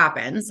that's how it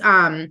happens.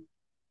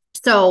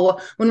 So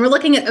when we're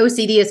looking at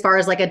OCD as far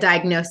as like a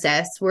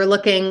diagnosis, we're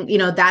looking,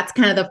 that's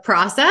kind of the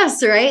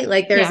process, right?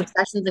 Like there's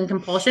obsessions and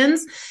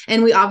compulsions.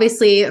 And we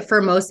obviously,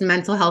 for most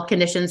mental health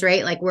conditions,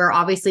 right? Like we're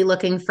obviously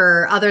looking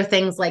for other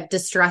things like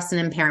distress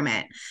and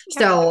impairment. Yeah.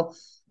 So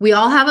we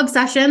all have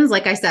obsessions.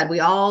 Like I said, we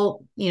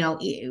all,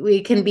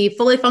 we can be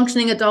fully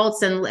functioning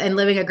adults and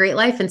living a great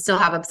life and still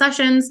have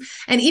obsessions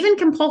and even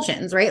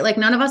compulsions, right? Like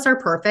none of us are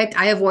perfect.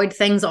 I avoid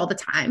things all the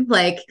time.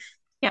 Like,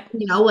 yeah.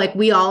 Like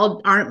we all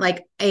aren't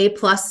like A+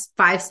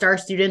 5-star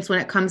students when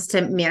it comes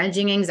to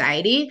managing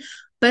anxiety,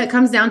 but it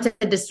comes down to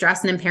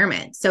distress and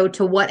impairment. So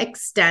to what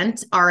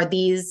extent are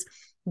these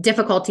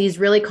difficulties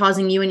really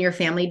causing you and your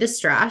family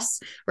distress,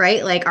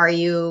 right? Like, are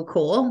you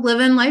cool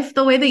living life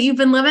the way that you've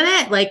been living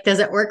it? Like, does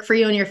it work for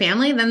you and your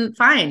family? Then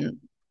fine.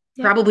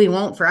 Yeah. Probably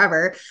won't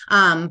forever.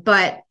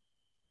 But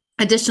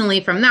additionally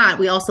from that,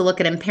 we also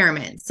look at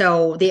impairment.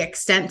 So the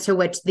extent to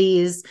which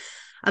these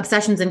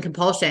obsessions and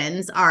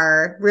compulsions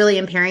are really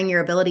impairing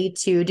your ability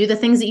to do the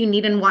things that you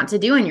need and want to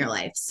do in your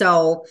life.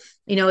 So,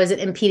 is it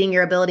impeding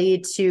your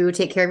ability to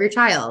take care of your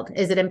child?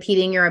 Is it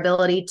impeding your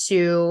ability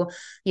to,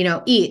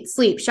 eat,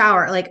 sleep,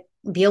 shower, like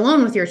be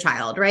alone with your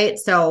child, right?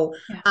 So,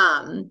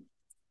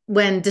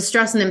 when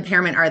distress and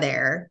impairment are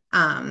there,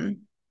 and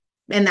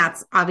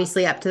that's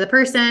obviously up to the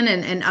person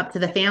and up to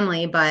the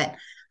family, but,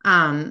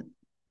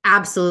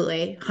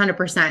 absolutely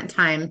 100%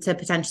 time to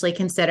potentially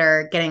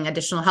consider getting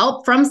additional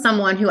help from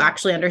someone who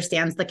actually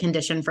understands the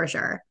condition for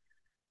sure.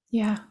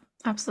 Yeah,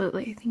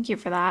 absolutely. Thank you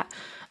for that.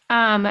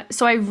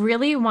 So I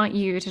really want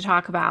you to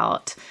talk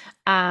about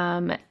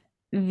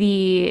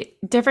the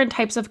different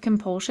types of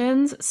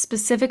compulsions,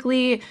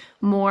 specifically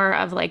more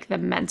of like the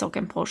mental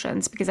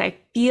compulsions, because I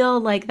feel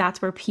like that's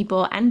where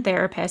people and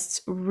therapists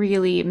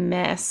really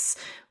miss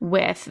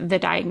with the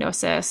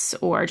diagnosis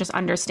or just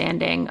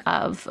understanding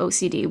of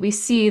OCD. We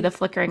see the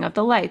flickering of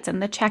the lights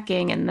and the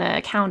checking and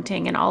the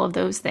counting and all of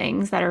those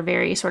things that are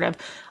very sort of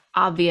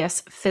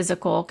obvious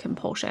physical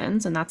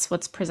compulsions, and that's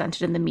what's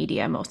presented in the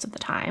media most of the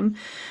time.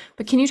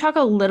 But can you talk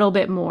a little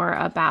bit more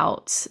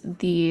about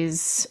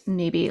these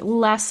maybe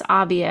less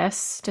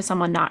obvious to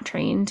someone not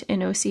trained in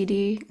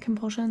OCD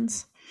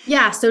compulsions?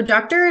 Yeah. So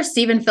Dr.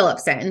 Stephen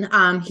Phillipson,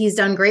 he's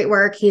done great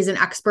work. He's an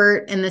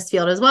expert in this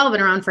field as well, been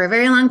around for a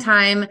very long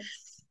time.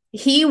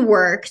 He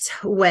worked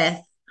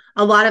with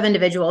a lot of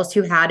individuals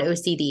who had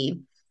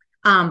OCD.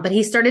 But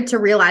he started to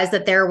realize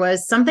that there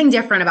was something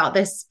different about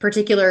this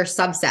particular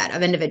subset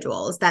of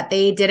individuals, that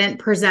they didn't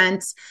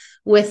present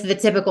with the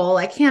typical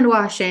like hand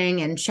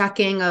washing and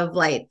checking of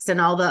lights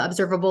and all the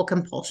observable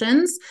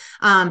compulsions.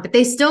 But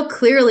they still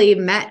clearly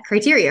met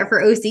criteria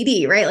for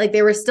OCD, right? Like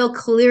they were still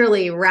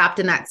clearly wrapped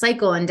in that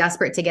cycle and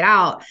desperate to get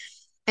out.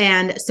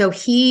 And so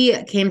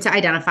he came to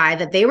identify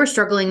that they were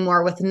struggling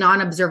more with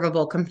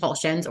non-observable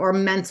compulsions or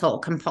mental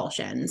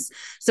compulsions.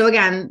 So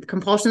again,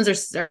 compulsions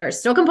are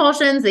still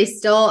compulsions. They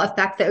still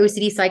affect the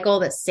OCD cycle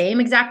the same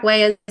exact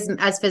way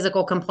as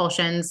physical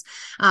compulsions.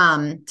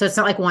 So it's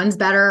not like one's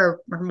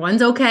better or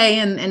one's okay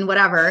and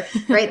whatever,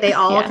 right? They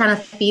all kind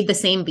of feed the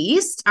same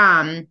beast.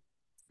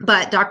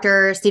 But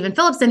Dr. Stephen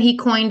Phillipson, he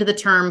coined the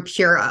term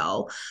pure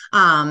O.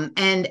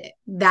 And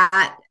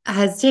that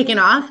has taken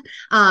off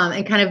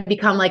and kind of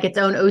become like its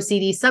own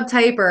OCD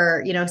subtype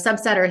or,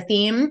 subset or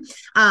theme.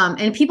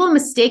 And people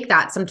mistake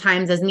that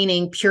sometimes as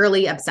meaning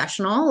purely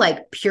obsessional,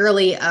 like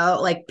purely O,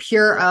 like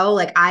pure O,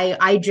 like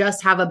I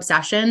just have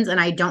obsessions and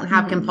I don't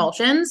have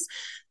compulsions.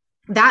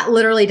 That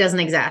literally doesn't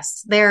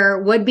exist. There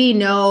would be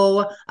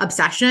no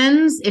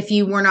obsessions if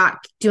you were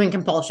not doing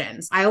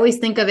compulsions. I always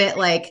think of it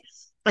like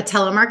a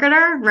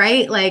telemarketer,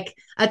 right? Like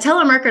a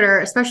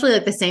telemarketer, especially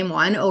like the same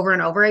one over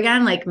and over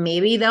again, like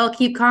maybe they'll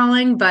keep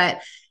calling,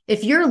 but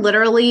if you're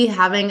literally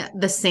having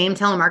the same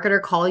telemarketer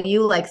call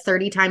you like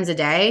 30 times a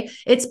day,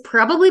 it's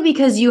probably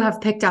because you have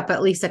picked up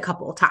at least a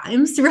couple of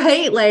times,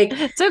 right? Like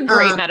it's a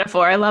great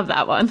metaphor. I love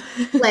that one.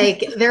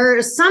 Like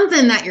there's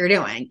something that you're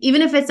doing,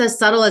 even if it's as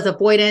subtle as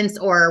avoidance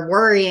or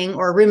worrying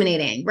or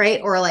ruminating,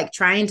 right? Or like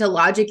trying to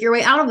logic your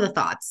way out of the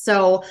thoughts.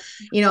 So,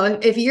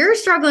 if you're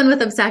struggling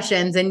with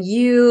obsessions and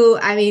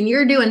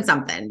you're doing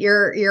something,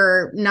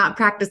 you're not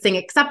practicing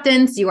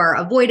acceptance, you are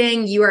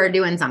avoiding, you are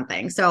doing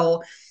something.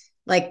 So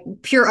like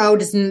pure O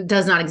does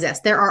not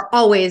exist. There are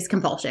always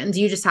compulsions.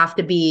 You just have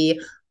to be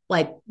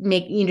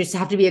you just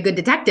have to be a good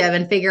detective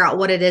and figure out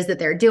what it is that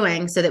they're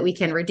doing so that we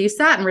can reduce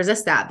that and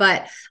resist that.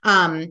 But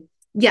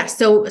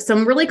so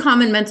some really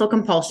common mental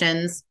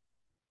compulsions,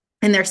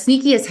 and they're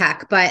sneaky as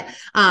heck, but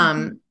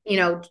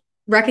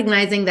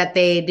recognizing that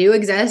they do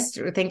exist.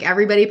 I think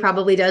everybody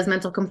probably does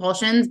mental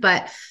compulsions,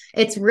 but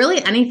it's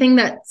really anything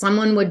that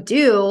someone would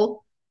do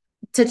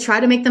to try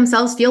to make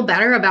themselves feel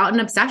better about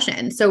an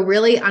obsession. So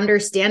really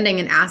understanding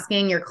and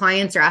asking your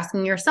clients or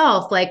asking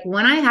yourself, like,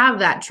 when I have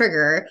that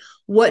trigger,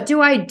 what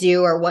do I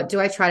do or what do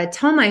I try to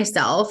tell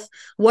myself?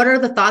 What are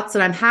the thoughts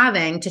that I'm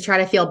having to try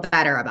to feel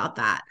better about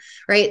that,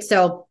 right?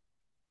 So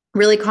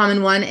really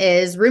common one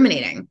is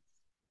ruminating.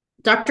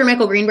 Dr.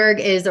 Michael Greenberg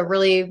is a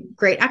really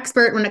great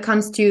expert when it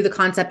comes to the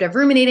concept of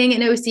ruminating in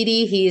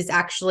OCD. He's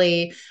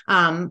actually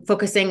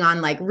focusing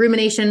on like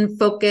rumination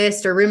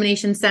focused or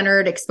rumination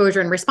centered exposure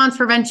and response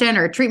prevention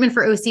or treatment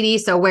for OCD.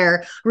 So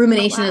where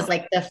rumination is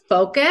like the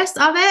focus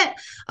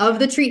of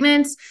the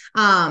treatments.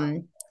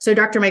 So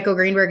Dr. Michael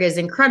Greenberg is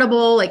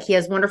incredible. Like he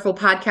has wonderful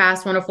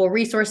podcasts, wonderful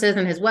resources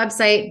on his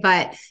website,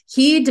 but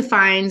he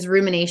defines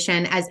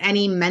rumination as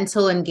any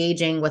mental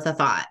engaging with a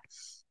thought.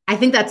 I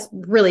think that's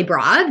really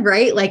broad,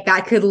 right? Like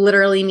that could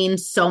literally mean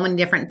so many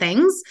different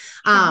things.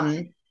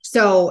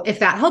 So if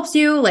that helps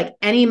you, like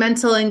any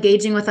mental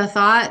engaging with a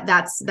thought,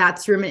 that's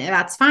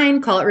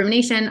fine. Call it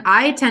rumination.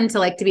 I tend to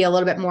like to be a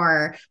little bit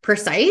more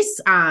precise.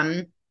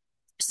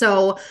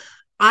 So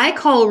I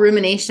call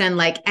rumination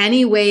like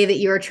any way that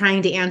you're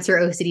trying to answer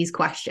OCD's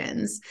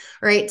questions,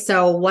 right?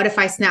 So what if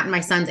I snapped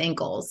my son's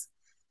ankles?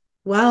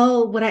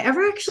 Well, would I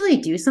ever actually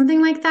do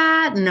something like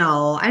that?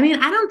 No. I mean,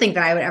 I don't think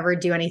that I would ever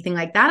do anything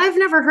like that. I've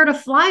never heard a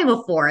fly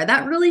before.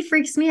 That really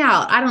freaks me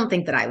out. I don't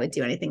think that I would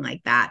do anything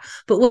like that.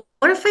 But what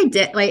if I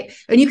did? Like,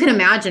 and you can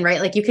imagine, right?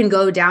 Like you can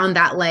go down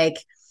that like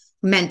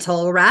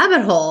mental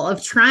rabbit hole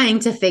of trying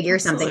to figure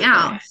something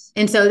out.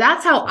 And so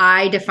that's how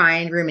I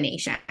define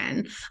rumination,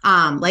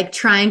 like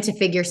trying to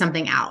figure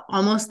something out,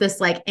 almost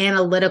this like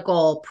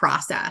analytical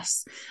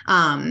process.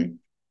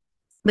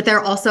 But there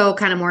are also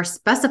kind of more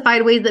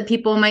specified ways that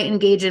people might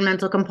engage in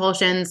mental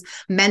compulsions,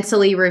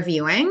 mentally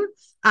reviewing.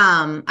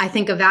 I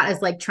think of that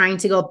as like trying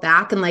to go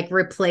back and like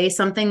replay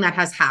something that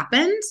has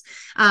happened.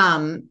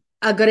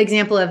 A good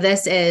example of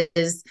this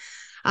is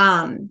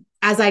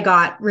as I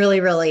got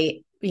really,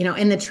 really,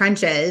 in the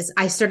trenches,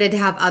 I started to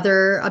have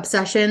other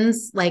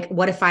obsessions. Like,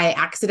 what if I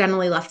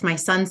accidentally left my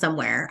son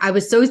somewhere? I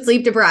was so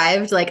sleep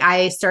deprived. Like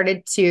I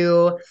started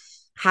to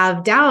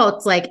have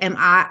doubts, like,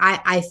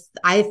 I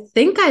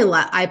think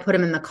I put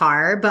him in the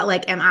car, but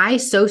like, am I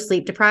so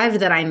sleep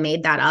deprived that I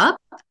made that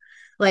up?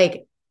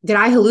 Like, did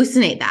I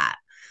hallucinate that?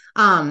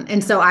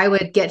 And so I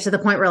would get to the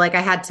point where like,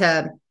 I had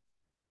to,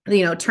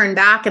 turn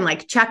back and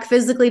like check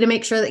physically to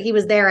make sure that he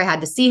was there. I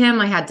had to see him.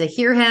 I had to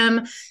hear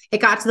him. It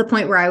got to the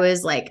point where I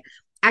was like,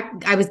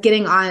 I was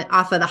getting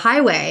off of the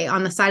highway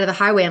on the side of the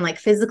highway and like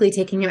physically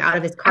taking him out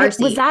of his car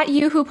seat. Was that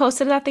you who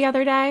posted that the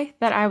other day?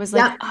 That I was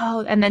like,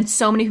 Oh, and then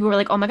so many people were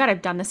like, oh my God,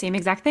 I've done the same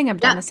exact thing.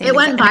 I've done the same. It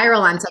went viral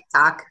on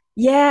TikTok.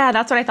 Yeah,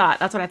 that's what I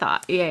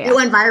thought. Yeah. It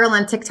went viral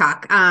on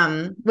TikTok,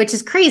 which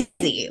is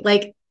crazy.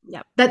 Like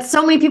that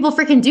so many people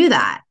freaking do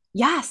that.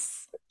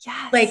 Yes.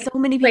 Like so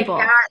many people.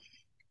 Like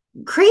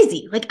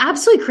crazy, like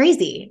absolutely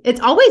crazy. It's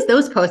always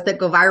those posts that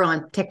go viral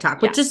on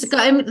TikTok, which just,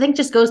 I think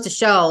just goes to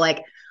show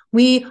like,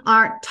 we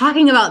aren't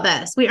talking about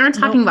this. We aren't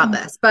talking about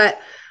this, but,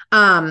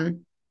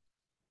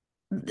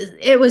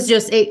 it was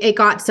just, it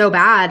got so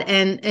bad.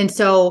 And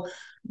so,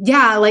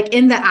 yeah, like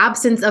in the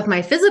absence of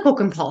my physical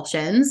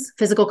compulsions,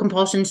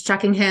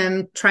 checking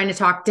him, trying to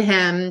talk to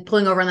him,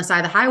 pulling over on the side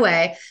of the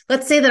highway,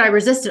 let's say that I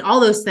resisted all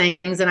those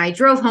things and I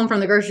drove home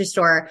from the grocery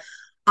store,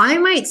 I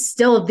might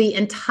still the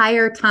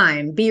entire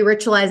time be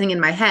ritualizing in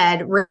my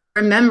head,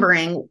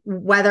 remembering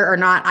whether or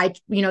not I,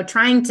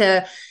 trying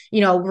to,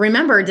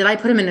 remember, did I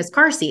put him in his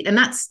car seat? And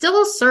that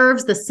still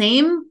serves the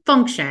same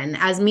function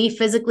as me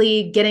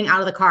physically getting out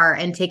of the car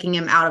and taking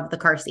him out of the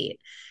car seat.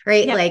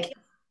 Right. Yeah. Like,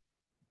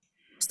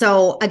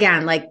 so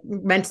again, like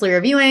mentally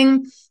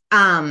reviewing,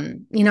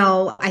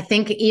 I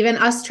think even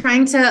us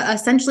trying to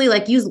essentially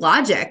like use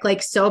logic,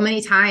 like so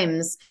many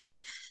times,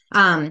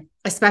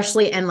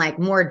 especially in like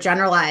more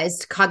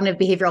generalized cognitive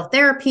behavioral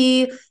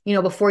therapy,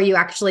 before you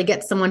actually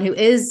get someone who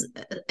is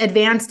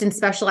advanced and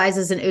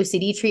specializes in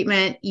OCD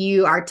treatment,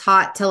 you are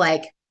taught to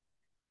like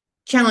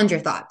challenge your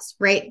thoughts,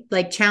 right?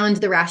 Like challenge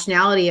the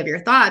rationality of your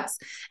thoughts.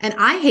 And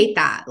I hate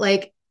that.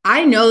 Like,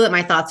 I know that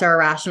my thoughts are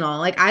irrational.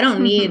 Like, I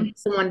don't need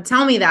someone to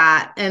tell me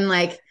that. And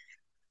like,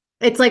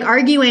 it's like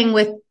arguing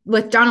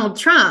with Donald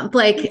Trump,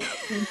 like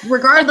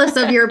regardless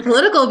of your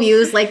political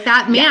views, like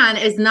that man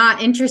is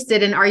not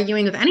interested in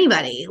arguing with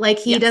anybody. Like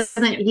he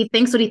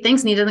thinks what he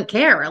thinks and he doesn't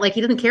care. Like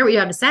he doesn't care what you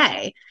have to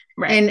say.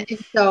 Right. And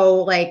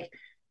so like,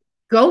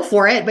 go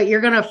for it, but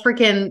you're going to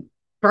freaking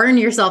burn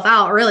yourself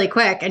out really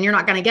quick and you're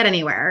not going to get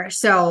anywhere.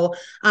 So,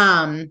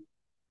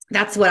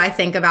 that's what I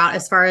think about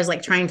as far as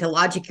like trying to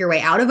logic your way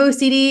out of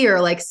OCD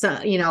or like, so,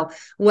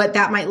 what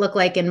that might look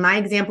like. In my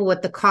example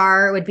with the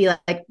car would be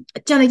like,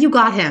 Jenna, you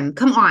got him.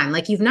 Come on.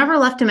 Like you've never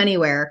left him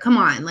anywhere. Come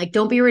on. Like,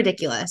 don't be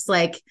ridiculous.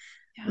 Like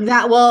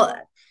that. Well,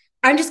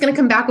 I'm just going to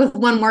come back with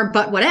one more,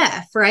 but what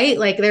if, right?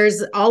 Like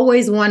there's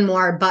always one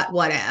more, but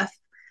what if?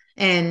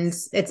 And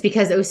it's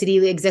because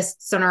OCD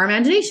exists in our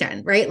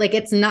imagination, right? Like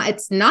it's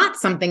not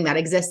something that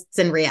exists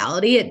in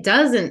reality. It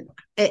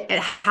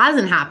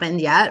hasn't happened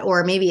yet,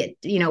 or maybe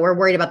we're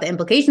worried about the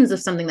implications of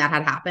something that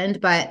had happened,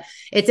 but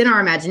it's in our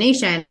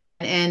imagination,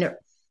 and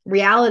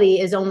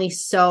reality and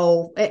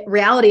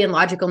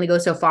logic only go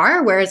so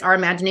far, whereas our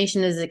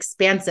imagination is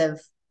expansive,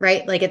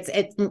 right? Like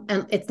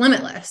it's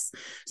limitless.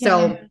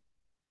 So,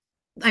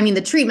 I mean,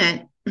 the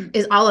treatment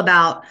is all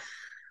about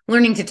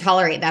learning to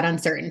tolerate that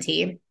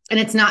uncertainty. And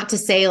it's not to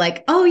say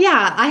like, oh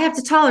yeah, I have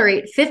to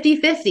tolerate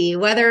 50-50,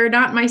 whether or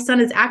not my son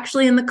is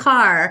actually in the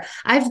car.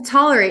 I have to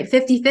tolerate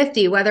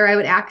 50-50, whether I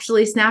would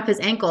actually snap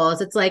his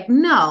ankles. It's like,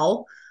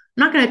 no,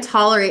 I'm not going to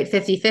tolerate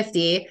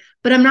 50-50,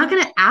 but I'm not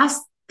going to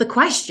ask the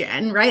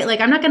question, right?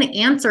 Like I'm not going to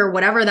answer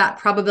whatever that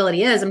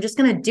probability is. I'm just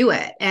going to do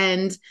it.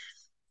 And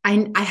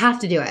I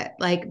have to do it,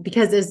 like,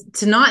 because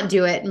to not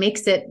do it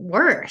makes it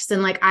worse.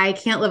 And like, I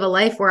can't live a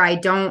life where I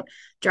don't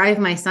drive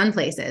my son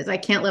places. I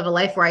can't live a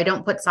life where I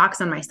don't put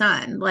socks on my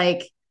son.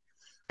 Like,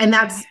 and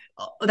that's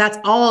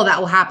all that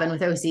will happen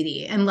with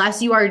OCD,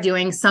 unless you are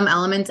doing some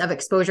element of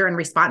exposure and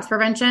response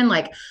prevention,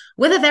 like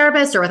with a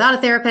therapist or without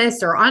a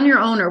therapist or on your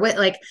own or with,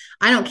 like,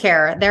 I don't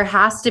care. There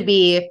has to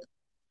be,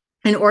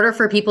 in order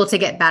for people to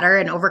get better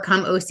and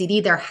overcome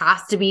OCD, there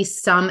has to be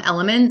some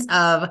element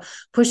of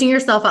pushing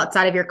yourself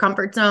outside of your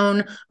comfort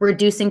zone,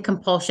 reducing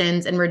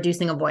compulsions, and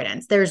reducing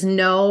avoidance. There's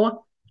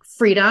no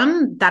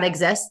freedom that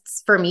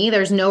exists for me.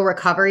 There's no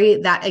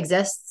recovery that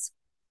exists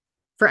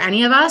for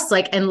any of us,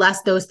 like,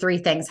 unless those three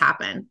things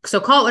happen. So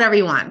call it whatever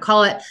you want.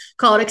 Call it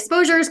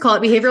exposures, call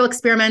it behavioral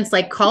experiments,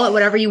 like call it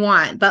whatever you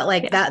want. But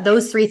like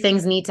those three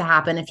things need to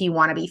happen if you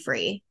want to be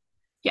free.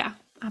 Yeah,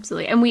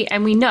 absolutely.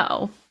 And we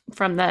know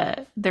from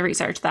the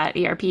research that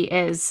ERP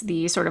is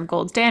the sort of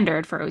gold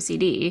standard for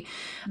OCD.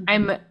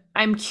 Mm-hmm.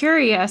 I'm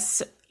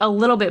curious a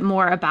little bit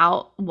more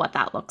about what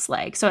that looks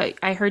like. So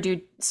I heard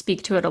you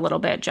speak to it a little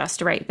bit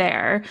just right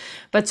there.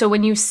 But so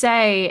when you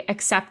say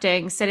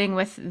accepting, sitting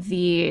with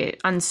the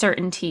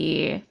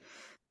uncertainty,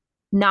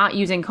 not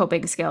using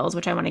coping skills,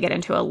 which I want to get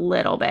into a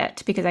little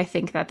bit, because I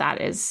think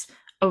that is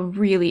a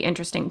really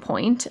interesting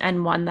point,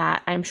 and one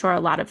that I'm sure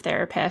a lot of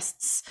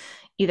therapists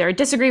either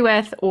disagree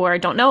with or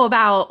don't know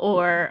about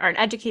or aren't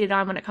educated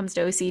on when it comes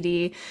to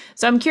OCD.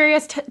 So I'm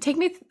curious, take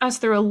us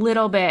through a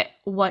little bit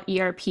what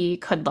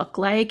ERP could look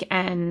like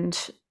and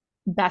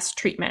best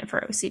treatment for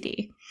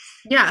OCD.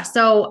 Yeah.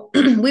 So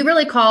we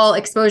really call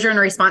exposure and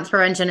response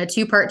prevention a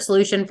two-part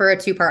solution for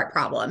a two-part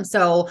problem.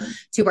 So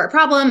two-part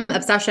problem,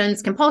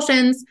 obsessions,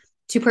 compulsions,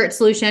 two-part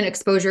solution,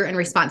 exposure and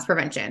response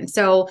prevention.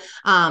 So,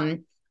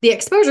 the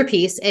exposure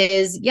piece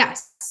is,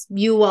 yes,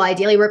 you will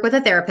ideally work with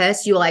a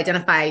therapist. You will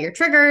identify your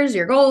triggers,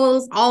 your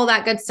goals, all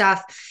that good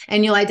stuff.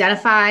 And you'll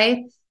identify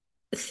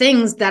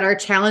things that are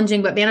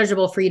challenging but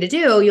manageable for you to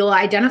do. You'll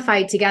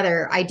identify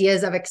together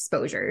ideas of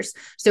exposures.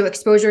 So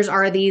exposures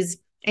are these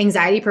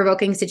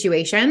anxiety-provoking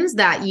situations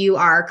that you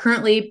are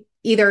currently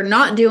either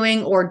not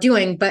doing or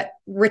doing, but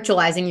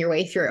ritualizing your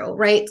way through,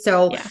 right?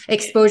 So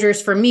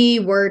exposures for me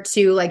were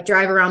to like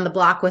drive around the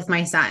block with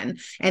my son,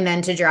 and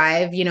then to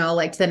drive,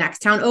 like to the next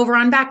town over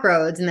on back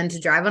roads, and then to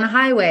drive on a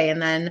highway,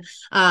 and then,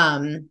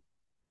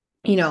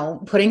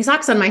 putting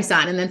socks on my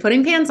son, and then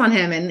putting pants on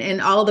him,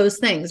 and all those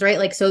things, right?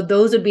 Like, so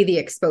those would be the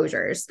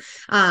exposures.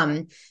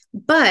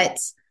 But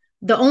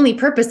the only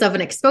purpose of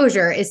an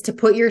exposure is to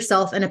put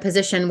yourself in a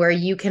position where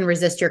you can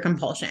resist your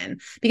compulsion.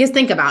 Because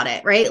think about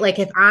it, right? Like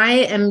if I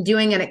am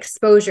doing an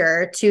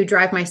exposure to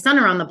drive my son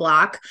around the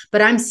block,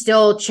 but I'm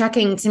still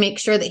checking to make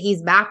sure that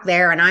he's back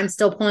there, and I'm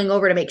still pulling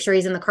over to make sure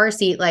he's in the car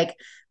seat, like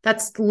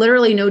that's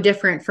literally no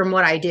different from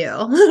what I do,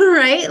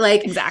 right?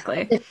 Like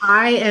exactly. If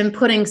I am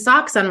putting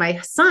socks on my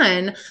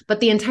son, but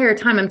the entire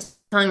time I'm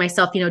telling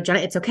myself, Jenna,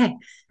 it's okay.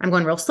 I'm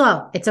going real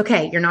slow. It's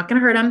okay. You're not going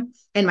to hurt him.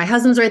 And my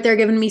husband's right there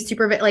giving me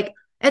like,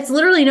 it's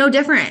literally no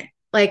different.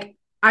 Like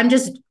I'm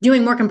just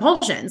doing more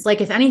compulsions.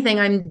 Like if anything,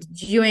 I'm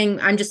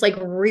just like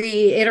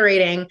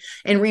reiterating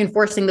and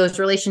reinforcing those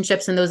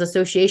relationships and those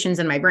associations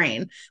in my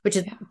brain, which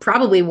is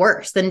probably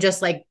worse than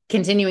just like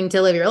continuing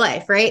to live your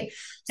life. Right.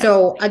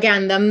 So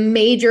again, the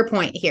major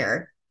point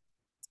here,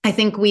 I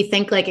think we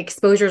think like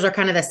exposures are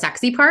kind of the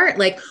sexy part,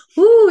 like,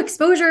 ooh,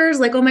 exposures,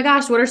 like, oh my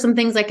gosh, what are some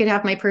things I could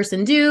have my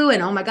person do?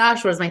 And oh my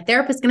gosh, what is my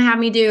therapist going to have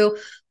me do?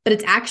 But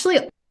it's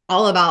actually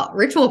all about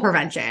ritual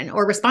prevention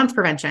or response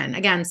prevention.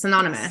 Again,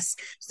 synonymous.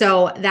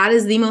 So that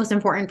is the most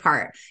important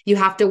part. You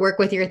have to work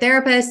with your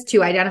therapist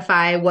to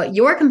identify what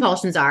your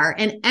compulsions are,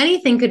 and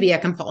anything could be a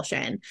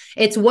compulsion.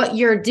 It's what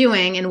you're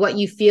doing and what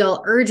you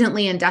feel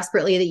urgently and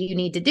desperately that you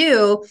need to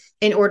do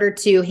in order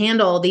to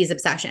handle these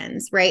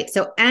obsessions, right?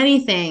 So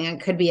anything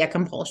could be a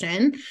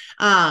compulsion.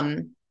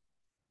 And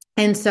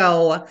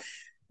so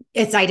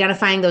it's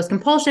identifying those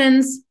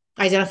compulsions,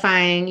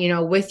 identifying,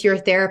 with your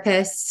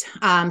therapist,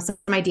 some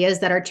ideas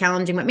that are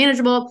challenging but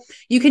manageable.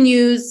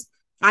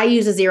 I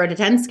use a 0 to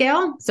 10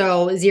 scale.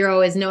 So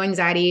 0 is no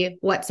anxiety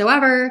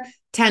whatsoever.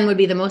 10 would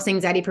be the most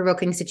anxiety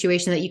provoking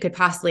situation that you could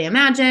possibly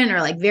imagine, or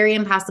like very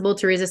impossible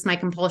to resist my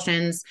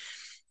compulsions.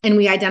 And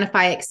we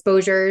identify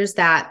exposures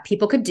that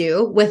people could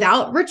do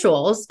without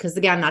rituals. Cause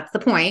again, that's the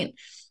point.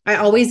 I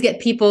always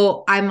get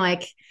people, I'm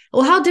like,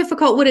 well, how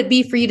difficult would it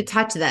be for you to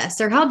touch this?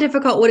 Or how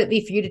difficult would it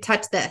be for you to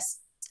touch this?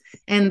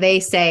 And they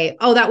say,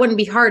 oh, that wouldn't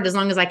be hard as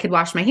long as I could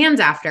wash my hands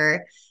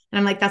after. And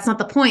I'm like, that's not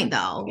the point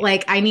though.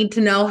 Like, I need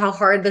to know how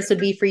hard this would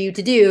be for you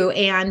to do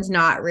and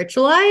not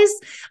ritualize.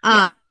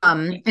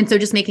 And so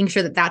just making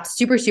sure that that's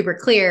super, super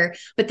clear,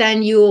 but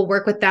then you will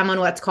work with them on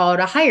what's called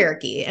a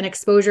hierarchy, an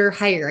exposure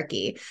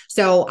hierarchy.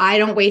 So I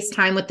don't waste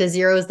time with the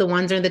 0s, the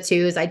 1s, or the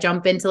 2s. I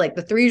jump into like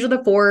the 3s or the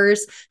 4s.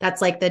 That's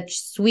like the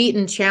sweet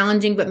and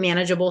challenging, but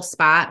manageable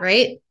spot.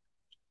 Right.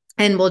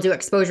 And we'll do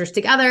exposures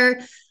together.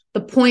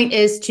 The point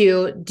is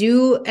to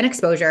do an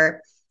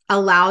exposure,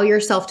 allow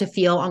yourself to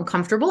feel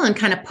uncomfortable and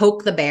kind of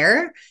poke the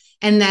bear,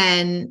 and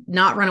then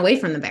not run away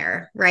from the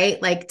bear,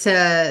 right? Like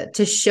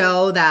to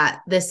show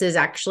that this is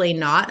actually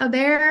not a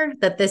bear,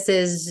 that this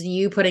is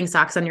you putting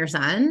socks on your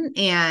son.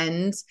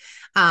 And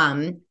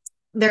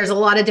there's a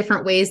lot of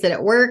different ways that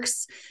it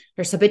works.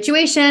 There's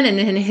habituation and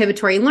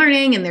inhibitory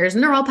learning, and there's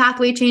neural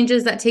pathway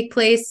changes that take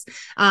place.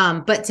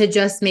 But to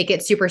just make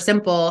it super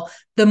simple,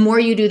 the more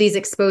you do these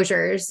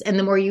exposures and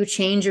the more you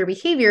change your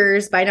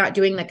behaviors by not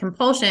doing the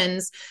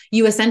compulsions,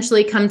 you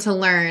essentially come to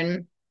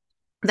learn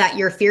that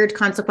your feared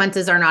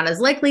consequences are not as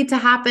likely to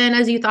happen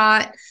as you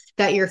thought,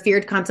 that your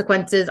feared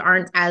consequences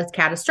aren't as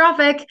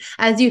catastrophic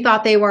as you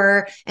thought they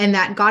were. And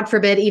that, God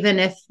forbid, even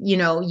if,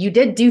 you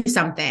did do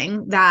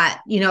something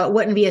that, it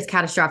wouldn't be as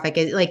catastrophic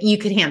as like you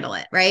could handle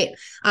it. Right.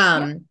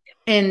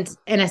 And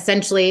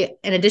essentially,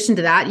 in addition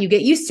to that, you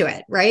get used to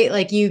it, right?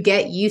 Like you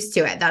get used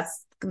to it. That's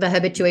the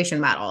habituation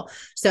model.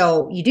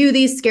 So you do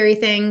these scary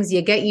things,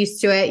 you get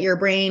used to it. Your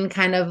brain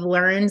kind of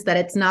learns that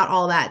it's not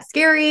all that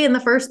scary in the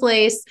first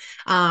place.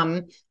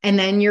 And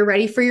then you're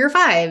ready for your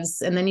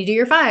 5s, and then you do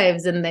your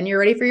 5s, and then you're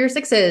ready for your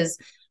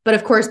 6s. But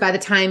of course, by the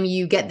time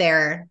you get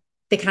there,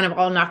 they kind of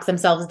all knock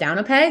themselves down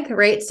a peg,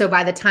 right? So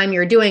by the time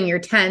you're doing your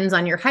 10s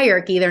on your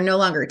hierarchy, they're no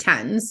longer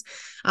 10s,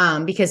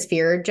 because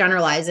fear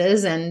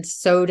generalizes, and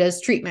so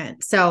does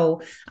treatment.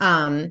 So,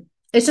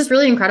 it's just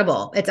really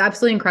incredible. It's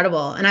absolutely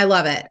incredible. And I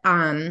love it.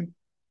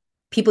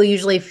 People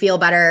usually feel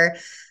better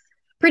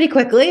pretty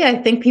quickly. I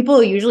think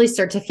people usually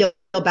start to feel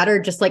better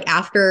just like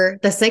after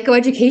the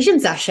psychoeducation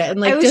session.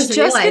 Like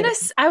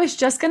I was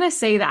just gonna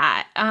say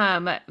that.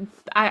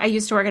 I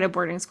used to work at a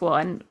boarding school,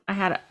 and I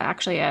had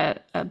actually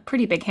a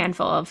pretty big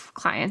handful of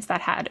clients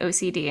that had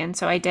OCD. And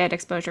so I did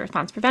exposure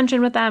response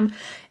prevention with them.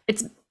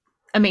 It's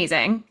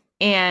amazing.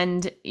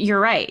 And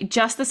you're right.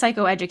 Just the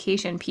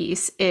psychoeducation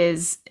piece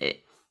is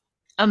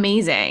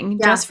amazing,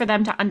 just for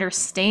them to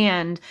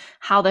understand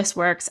how this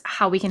works,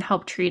 how we can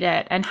help treat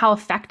it, and how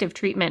effective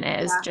treatment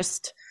is.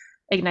 Just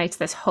ignites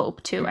this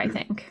hope too, I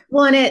think.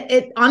 Well, and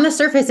it on the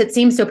surface, it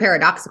seems so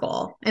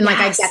paradoxical. And like,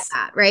 I get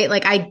that, right?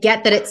 Like I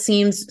get that it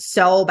seems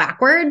so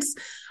backwards,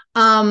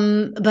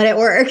 but it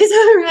works,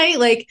 right?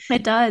 Like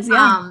it does.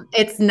 Yeah.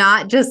 It's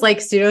not just like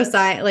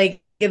pseudoscience, like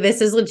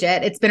this is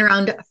legit. It's been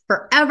around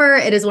forever.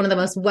 It is one of the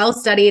most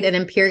well-studied and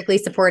empirically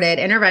supported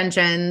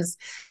interventions.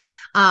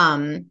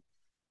 And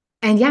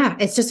yeah,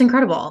 it's just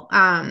incredible.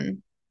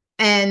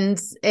 And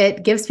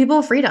it gives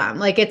people freedom.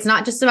 Like, it's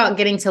not just about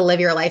getting to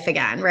live your life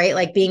again, right?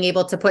 Like being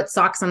able to put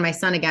socks on my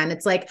son again.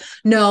 It's like,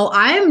 no,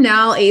 I'm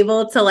now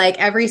able to, like,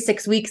 every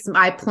 6 weeks,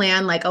 I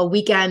plan like a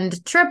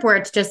weekend trip where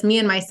it's just me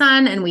and my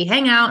son and we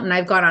hang out, and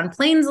I've gone on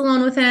planes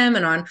alone with him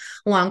and on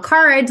long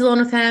car rides alone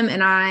with him.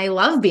 And I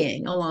love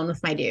being alone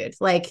with my dude.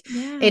 Like,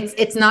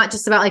 it's not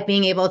just about like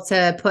being able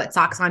to put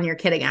socks on your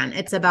kid again.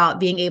 It's about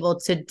being able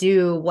to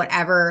do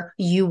whatever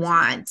you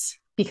want,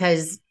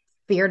 because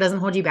fear doesn't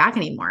hold you back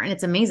anymore. And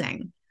it's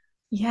amazing.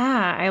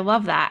 Yeah, I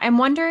love that. I'm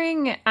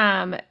wondering,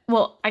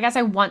 well, I guess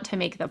I want to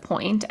make the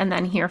point and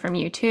then hear from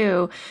you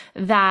too,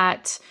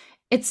 that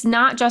it's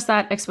not just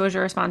that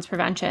exposure response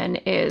prevention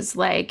is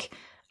like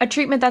a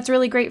treatment that's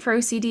really great for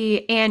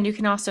OCD, and you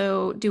can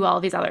also do all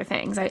of these other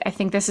things. I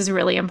think this is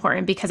really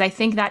important because I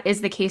think that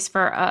is the case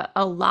for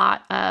a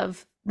lot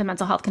of the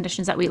mental health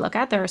conditions that we look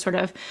at. There are sort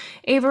of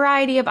a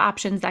variety of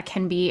options that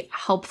can be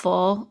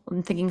helpful.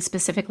 I'm thinking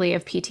specifically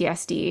of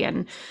PTSD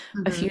and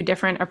a few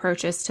different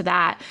approaches to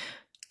that.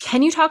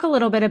 Can you talk a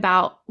little bit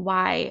about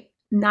why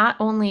not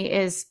only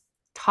is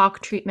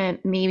talk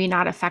treatment maybe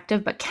not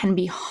effective, but can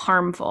be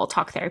harmful?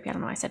 Talk therapy, I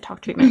don't know why I said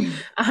talk treatment.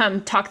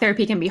 Talk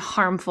therapy can be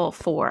harmful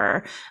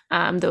for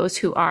those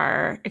who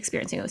are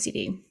experiencing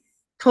OCD.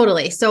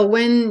 Totally. So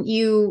when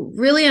you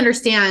really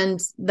understand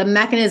the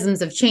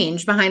mechanisms of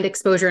change behind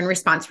exposure and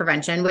response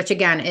prevention, which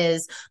again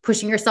is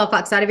pushing yourself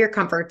outside of your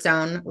comfort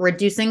zone,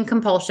 reducing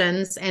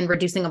compulsions, and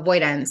reducing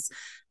avoidance,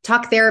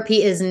 talk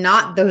therapy is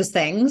not those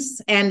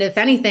things. And if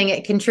anything,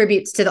 it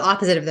contributes to the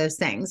opposite of those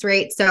things,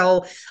 right?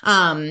 So,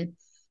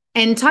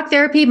 and talk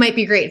therapy might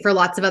be great for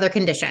lots of other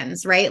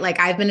conditions, right? Like,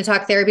 I've been to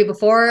talk therapy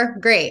before,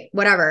 great,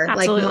 whatever.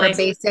 Absolutely. Like more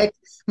basic,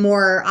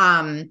 more,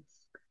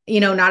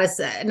 not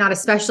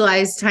as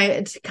specialized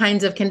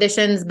kinds of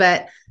conditions,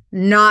 but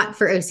not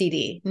for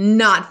OCD.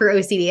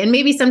 And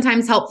maybe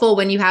sometimes helpful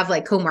when you have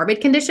like comorbid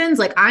conditions.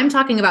 Like, I'm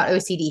talking about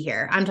OCD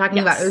here. I'm talking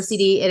about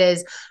OCD. It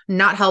is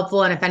not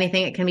helpful. And if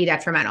anything, it can be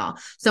detrimental.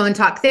 So in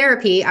talk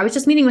therapy, I was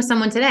just meeting with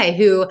someone today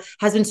who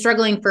has been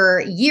struggling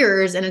for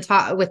years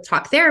with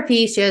talk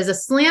therapy. She has a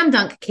slam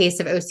dunk case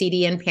of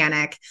OCD and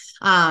panic.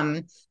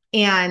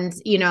 And,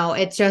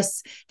 it's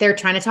just, they're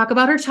trying to talk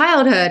about her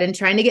childhood and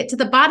trying to get to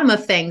the bottom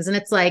of things. And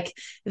it's like,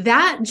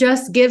 that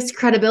just gives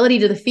credibility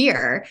to the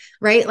fear,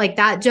 right? Like,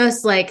 that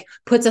just like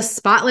puts a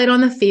spotlight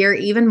on the fear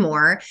even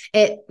more.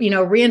 It,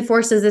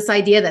 reinforces this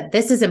idea that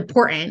this is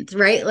important,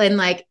 right? And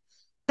like,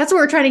 that's what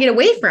we're trying to get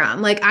away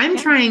from. Like, I'm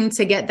trying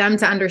to get them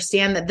to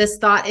understand that this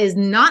thought is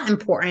not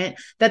important,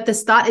 that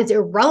this thought is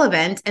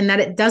irrelevant, and that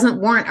it doesn't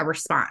warrant a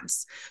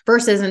response.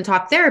 Versus in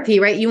talk therapy,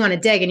 right? You want to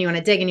dig and you want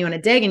to dig and you want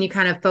to dig and you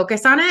kind of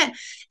focus on it.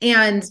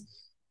 And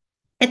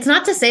it's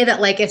not to say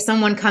that like, if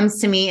someone comes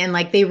to me and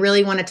like, they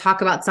really want to talk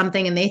about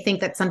something and they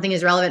think that something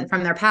is relevant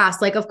from their past,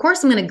 like, of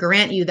course, I'm going to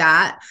grant you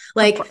that.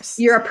 Like,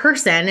 you're a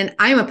person and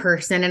I'm a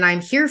person and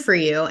I'm here for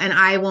you. And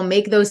I will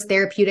make those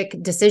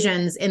therapeutic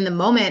decisions in the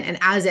moment. And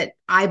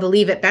I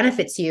believe it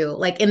benefits you,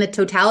 like in the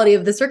totality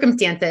of the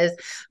circumstances.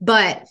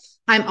 But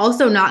I'm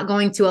also not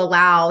going to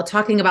allow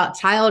talking about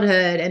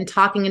childhood and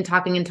talking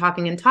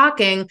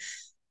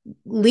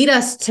lead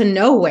us to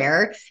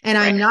nowhere. And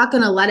I'm not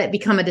going to let it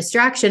become a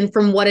distraction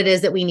from what it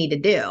is that we need to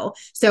do.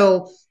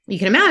 So you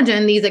can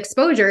imagine these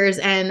exposures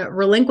and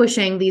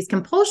relinquishing these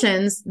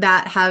compulsions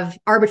that have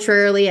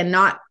arbitrarily and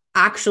not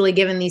actually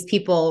given these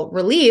people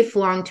relief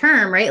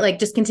long-term, right? Like,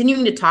 just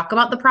continuing to talk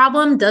about the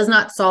problem does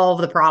not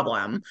solve the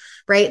problem,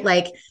 right?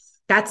 Like,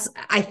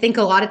 I think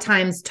a lot of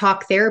times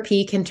talk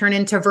therapy can turn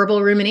into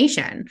verbal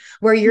rumination,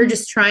 where you're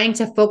just trying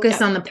to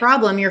focus on the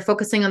problem. You're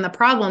focusing on the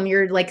problem.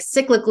 You're like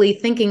cyclically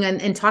thinking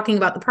and talking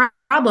about the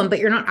problem, but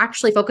you're not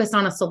actually focused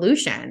on a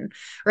solution,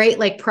 right?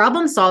 Like,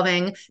 problem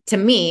solving to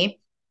me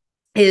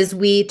is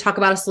we talk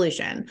about a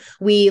solution.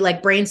 We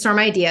like brainstorm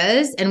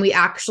ideas and we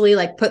actually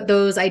like put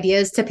those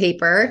ideas to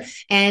paper,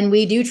 and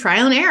we do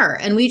trial and error,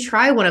 and we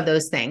try one of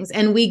those things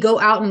and we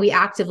go out and we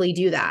actively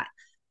do that.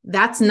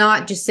 That's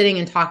not just sitting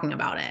and talking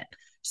about it.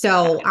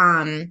 So,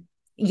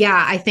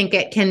 I think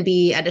it can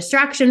be a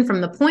distraction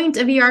from the point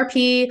of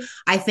ERP.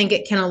 I think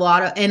it can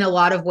in a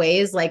lot of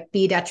ways, like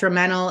be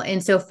detrimental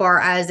insofar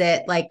as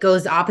it like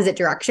goes the opposite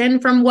direction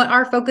from what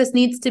our focus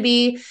needs to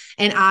be.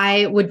 And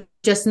I would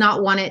just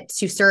not want it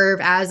to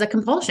serve as a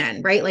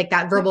compulsion, right? Like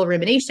that verbal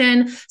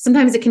rumination.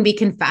 Sometimes it can be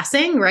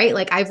confessing, right?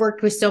 Like, I've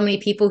worked with so many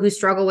people who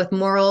struggle with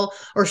moral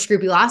or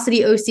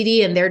scrupulosity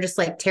OCD, and they're just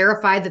like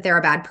terrified that they're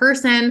a bad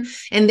person.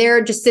 And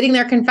they're just sitting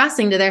there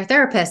confessing to their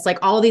therapist, like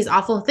all these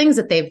awful things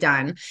that they've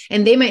done.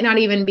 And they might not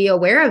even be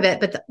aware of it.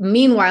 But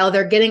meanwhile,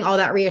 they're getting all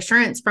that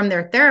reassurance from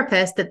their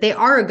therapist that they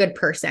are a good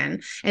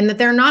person and that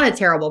they're not a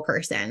terrible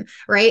person,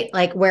 right?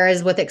 Like,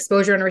 whereas with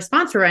exposure and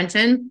response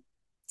prevention,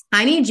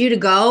 I need you to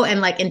go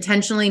and like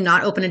intentionally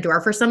not open a door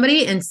for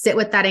somebody and sit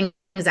with that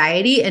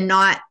anxiety and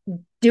not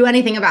do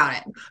anything about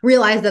it.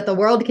 Realize that the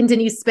world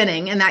continues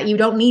spinning and that you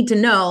don't need to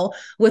know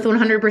with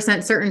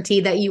 100% certainty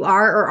that you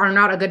are or are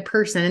not a good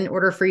person in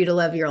order for you to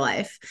live your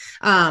life.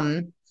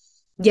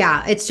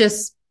 Yeah, it's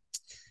just,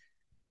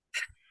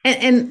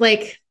 and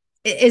like,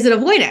 is it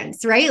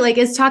avoidance, right? Like,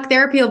 is talk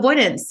therapy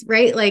avoidance,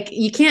 right? Like,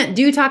 you can't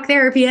do talk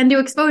therapy and do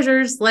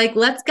exposures. Like,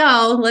 let's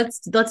go, let's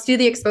do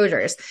the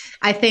exposures.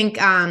 I think,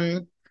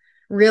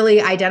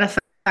 really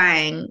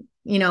identifying,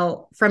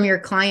 from your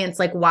clients,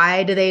 like,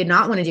 why do they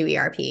not want to do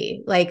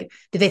ERP? Like,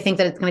 do they think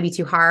that it's going to be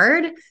too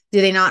hard?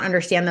 Do they not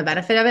understand the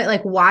benefit of it?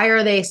 Like, why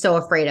are they so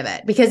afraid of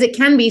it? Because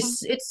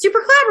it's super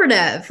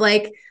collaborative.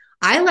 Like,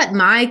 I let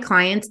my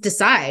clients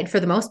decide for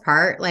the most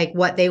part, like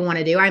what they want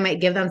to do. I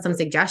might give them some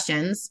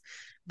suggestions,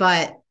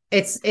 but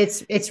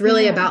it's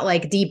really about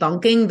like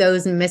debunking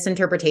those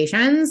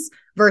misinterpretations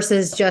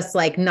versus just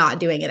like not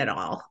doing it at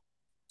all.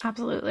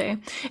 Absolutely.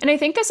 And I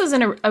think this is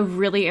a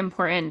really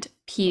important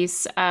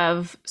piece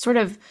of sort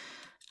of,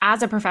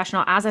 as a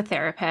professional, as a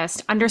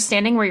therapist,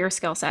 understanding where your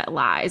skill set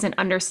lies and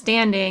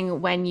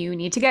understanding when you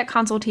need to get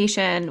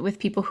consultation with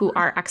people who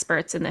are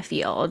experts in the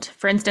field.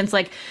 For instance,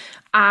 like,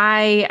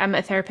 I am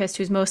a therapist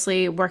who's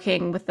mostly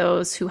working with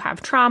those who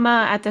have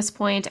trauma at this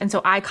point. And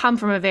so I come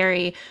from a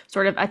very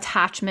sort of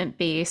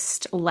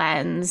attachment-based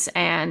lens,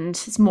 and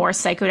it's more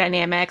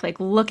psychodynamic, like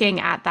looking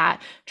at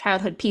that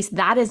childhood piece.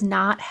 That is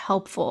not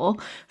helpful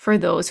for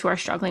those who are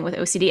struggling with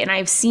OCD. And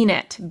I've seen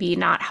it be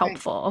not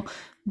helpful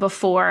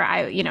before.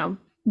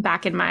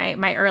 Back in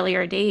my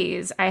earlier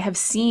days, I have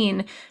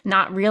seen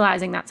not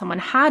realizing that someone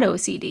had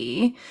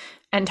OCD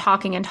and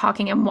talking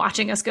and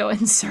watching us go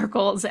in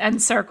circles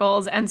and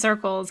circles and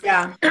circles.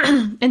 Yeah.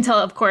 Until,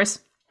 of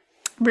course,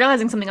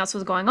 realizing something else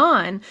was going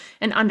on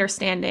and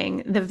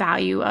understanding the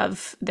value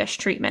of this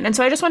treatment. And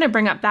so I just want to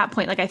bring up that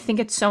point. Like, I think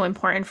it's so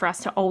important for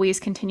us to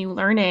always continue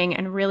learning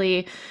and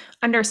really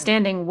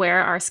understanding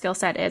where our skill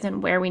set is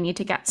and where we need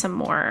to get some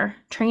more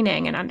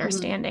training and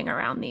understanding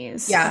around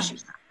these. Yeah.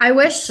 I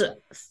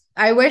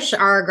wish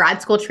our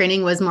grad school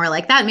training was more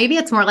like that. Maybe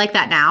it's more like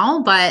that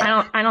now, but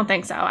I don't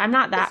think so. I'm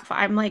not that far.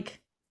 I'm like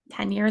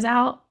 10 years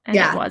out, and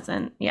it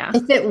wasn't. Yeah.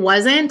 If it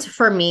wasn't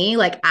for me,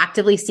 like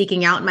actively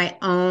seeking out my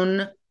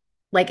own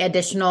like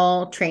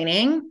additional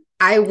training,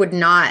 I would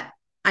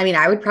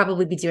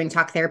probably be doing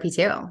talk therapy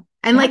too.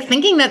 And like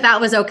thinking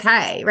that was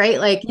okay. Right.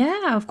 Like,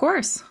 yeah, of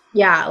course.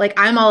 Yeah. Like,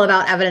 I'm all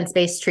about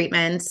evidence-based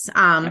treatments.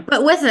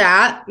 But with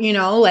that,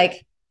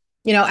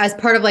 as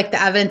part of like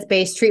the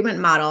evidence-based treatment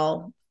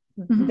model,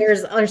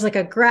 there's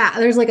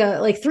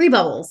like three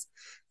bubbles.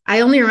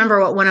 I only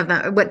remember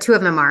what two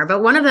of them are,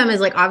 but one of them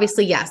is like,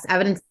 obviously, yes,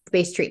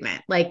 evidence-based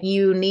treatment. Like,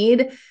 you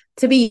need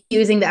to be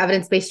using the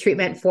evidence-based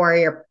treatment for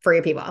your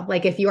people.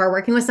 Like, if you are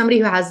working with somebody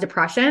who has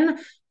depression,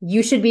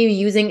 you should be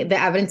using the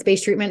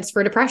evidence-based treatments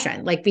for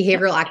depression, like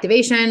behavioral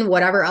activation,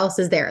 whatever else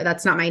is there.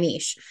 That's not my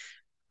niche.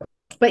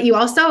 But you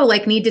also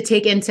like need to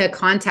take into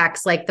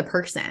context, like, the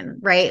person,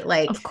 right?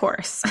 Like, of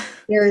course,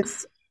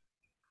 there's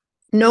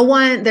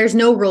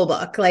no rule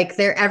book. Like,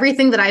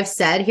 everything that I've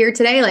said here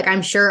today, like,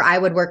 I'm sure I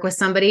would work with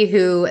somebody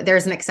who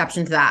there's an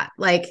exception to that.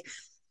 Like,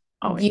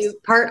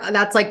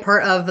 that's like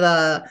part of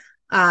the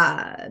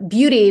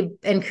beauty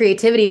and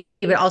creativity,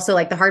 but also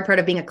like the hard part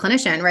of being a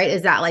clinician, right?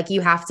 Is that like,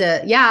 you have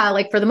to,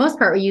 like, for the most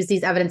part, we use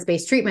these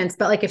evidence-based treatments,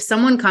 but like, if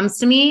someone comes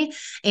to me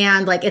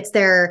and like, it's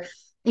their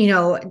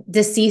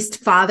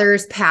deceased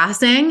father's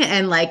passing,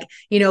 and like,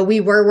 we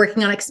were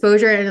working on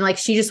exposure, and like,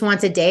 she just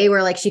wants a day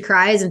where like she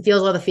cries and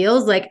feels all the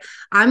feels, like,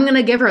 I'm going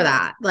to give her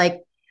that.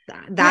 Like,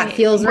 that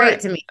feels right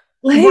to me.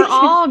 Like, we're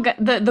all,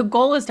 the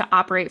goal is to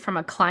operate from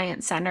a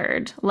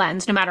client-centered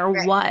lens, no matter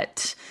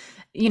what,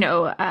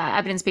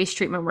 evidence-based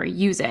treatment we're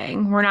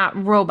using. We're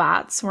not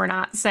robots. We're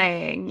not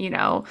saying,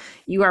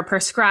 you are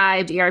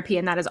prescribed ERP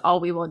and that is all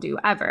we will do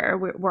ever.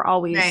 We're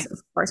always,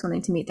 of course,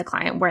 wanting to meet the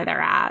client where they're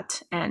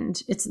at,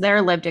 and it's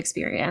their lived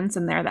experience,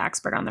 and they're the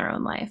expert on their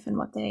own life and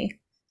what they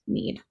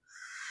need.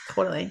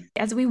 Totally.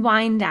 As we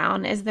wind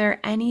down, is there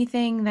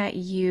anything that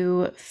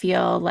you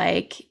feel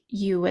like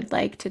you would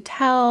like to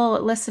tell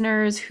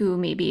listeners who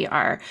maybe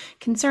are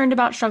concerned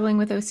about struggling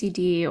with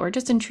OCD, or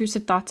just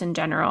intrusive thoughts in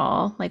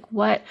general? Like,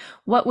 what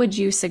would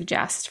you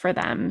suggest for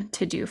them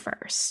to do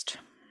first?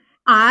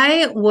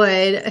 I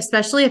would,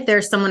 especially if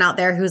there's someone out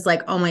there who's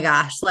like, oh my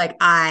gosh, like,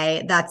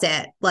 that's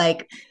it.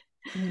 Like,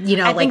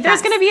 I think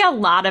there's going to be a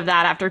lot of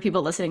that after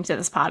people listening to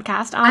this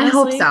podcast,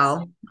 honestly.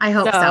 I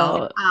hope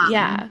so.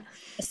 Yeah.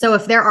 So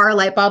if there are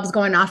light bulbs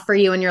going off for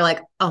you and you're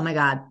like, oh my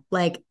God,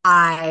 like,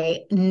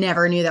 I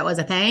never knew that was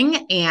a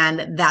thing,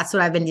 and that's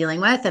what I've been dealing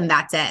with, and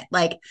that's it.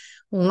 Like,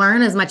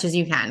 learn as much as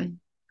you can.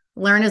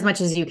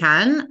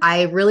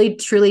 I really,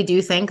 truly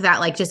do think that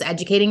like, just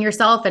educating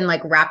yourself and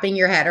like wrapping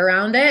your head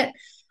around it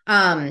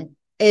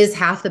is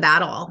half the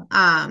battle.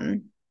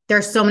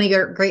 There's so many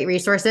great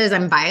resources.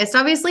 I'm biased,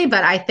 obviously,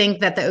 but I think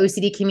that the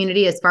OCD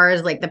community, as far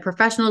as like the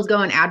professionals go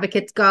and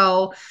advocates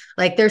go,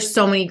 like, there's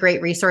so many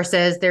great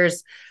resources.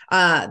 There's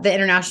the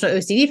International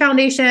OCD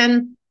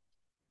Foundation.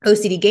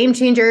 OCD Game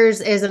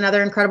Changers is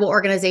another incredible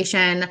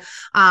organization.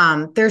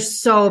 There's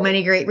so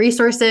many great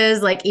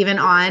resources, like even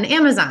on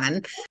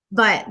Amazon,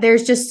 but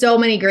there's just so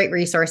many great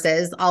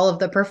resources. All of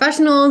the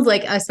professionals,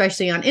 like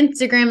especially on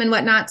Instagram and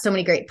whatnot, so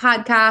many great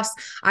podcasts.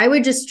 I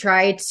would just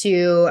try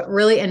to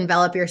really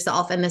envelop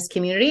yourself in this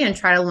community and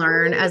try to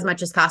learn as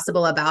much as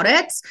possible about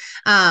it.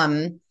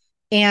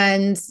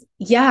 And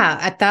yeah,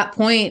 at that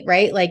point,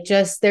 right? Like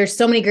just there's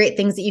so many great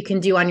things that you can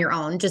do on your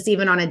own, just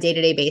even on a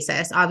day-to-day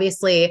basis.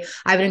 Obviously,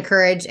 I would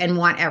encourage and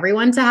want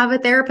everyone to have a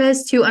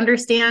therapist who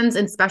understands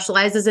and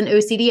specializes in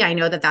OCD. I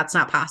know that that's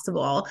not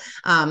possible.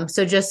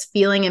 So just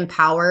feeling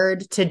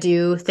empowered to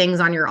do things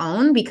on your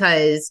own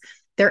because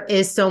there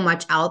is so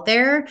much out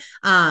there.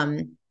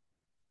 And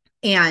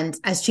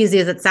as cheesy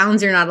as it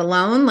sounds, you're not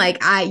alone.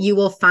 Like you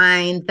will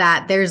find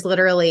that there's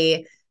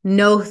literally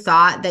no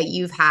thought that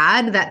you've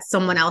had that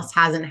someone else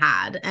hasn't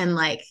had. And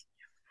like,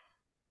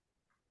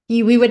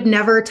 we would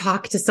never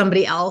talk to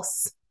somebody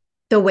else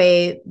the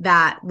way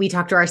that we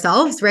talk to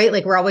ourselves, right?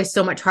 Like we're always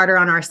so much harder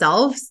on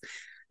ourselves.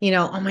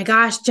 Oh my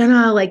gosh,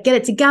 Jenna, like get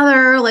it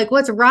together. Like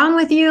what's wrong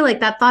with you?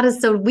 Like that thought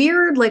is so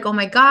weird. Like, oh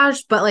my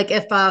gosh. But like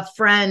if a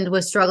friend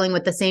was struggling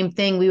with the same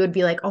thing, we would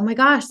be like, oh my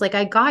gosh, like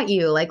I got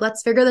you. Like,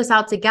 let's figure this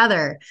out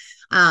together.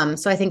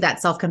 So I think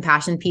that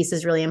self-compassion piece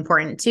is really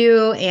important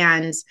too.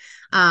 And,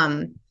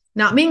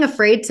 not being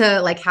afraid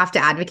to like have to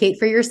advocate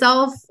for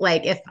yourself.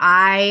 Like if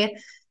I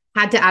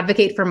had to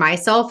advocate for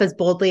myself as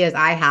boldly as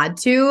I had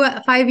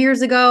to 5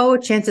 years ago,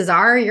 chances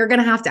are you're going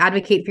to have to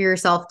advocate for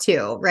yourself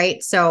too.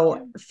 Right.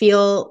 So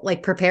feel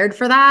like prepared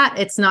for that.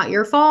 It's not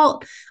your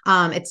fault.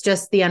 It's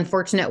just the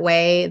unfortunate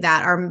way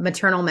that our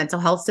maternal mental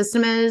health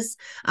system is.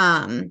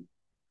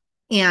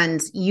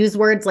 And use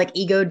words like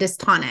ego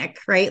dystonic,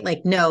 right?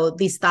 Like, no,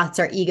 these thoughts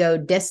are ego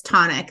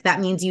dystonic. That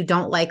means you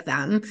don't like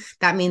them.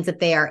 That means that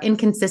they are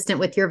inconsistent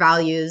with your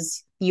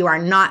values. You are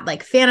not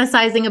like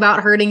fantasizing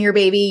about hurting your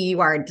baby.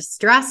 You are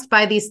distressed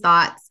by these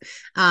thoughts.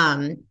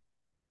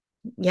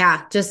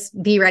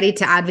 Just be ready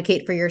to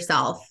advocate for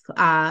yourself,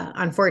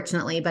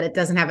 unfortunately, but it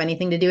doesn't have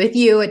anything to do with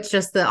you. It's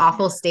just the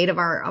awful state of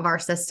our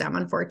system,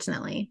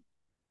 unfortunately.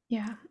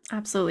 Yeah,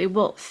 absolutely.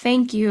 Well,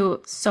 thank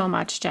you so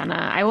much,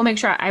 Jenna. I will make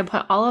sure I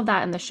put all of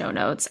that in the show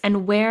notes.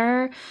 And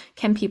where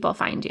can people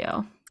find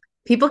you?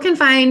 People can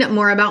find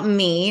more about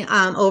me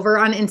over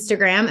on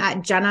Instagram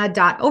at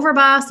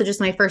jenna.overbaugh. So just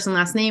my first and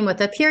last name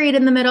with a period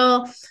in the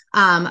middle.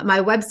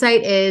 My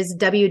website is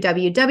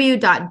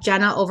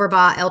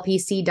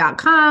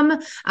www.jennaoverbauglpc.com.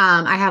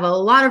 I have a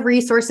lot of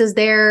resources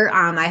there.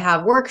 I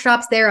have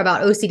workshops there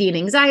about OCD and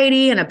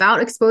anxiety and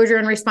about exposure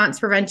and response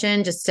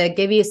prevention, just to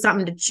give you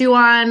something to chew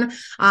on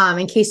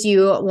in case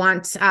you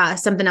want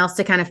something else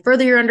to kind of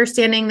further your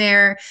understanding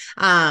there.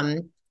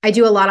 I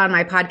do a lot on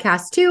my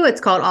podcast too. It's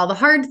called All the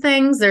Hard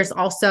Things. There's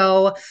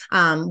also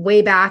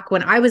way back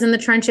when I was in the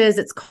trenches,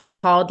 it's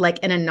called like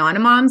an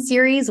Anonymom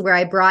series where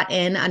I brought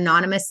in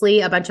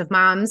anonymously a bunch of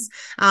moms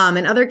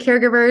and other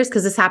caregivers,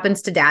 because this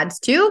happens to dads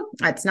too.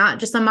 It's not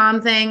just a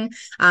mom thing.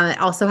 It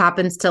also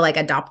happens to like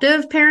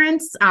adoptive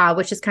parents,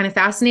 which is kind of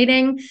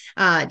fascinating.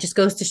 It just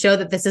goes to show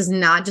that this is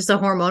not just a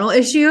hormonal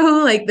issue.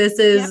 Like this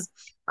is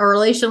a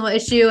relational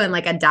issue and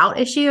like a doubt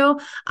issue.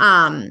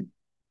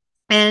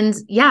 And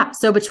yeah,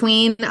 so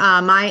between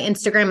my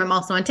Instagram, I'm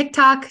also on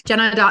TikTok,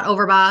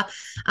 jenna.overbaugh.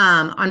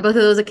 On both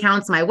of those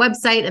accounts, my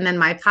website, and then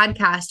my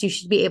podcast, you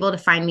should be able to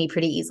find me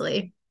pretty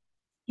easily.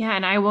 Yeah,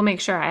 and I will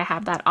make sure I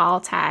have that all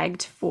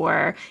tagged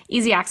for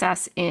easy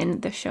access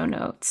in the show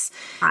notes.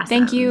 Awesome.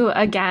 Thank you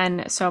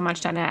again so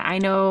much, Jenna. I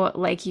know,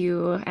 like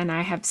you and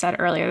I have said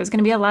earlier, there's going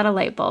to be a lot of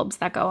light bulbs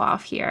that go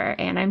off here.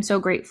 And I'm so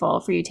grateful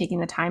for you taking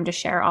the time to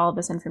share all of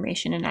this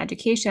information and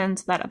education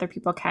so that other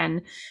people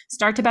can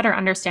start to better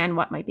understand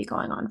what might be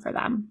going on for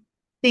them.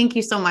 Thank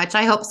you so much.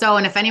 I hope so.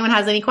 And if anyone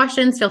has any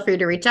questions, feel free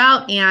to reach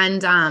out.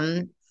 And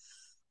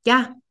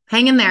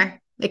hang in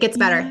there. It gets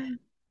better.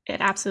 Yeah,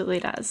 it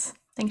absolutely does.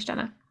 Thanks,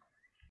 Jenna.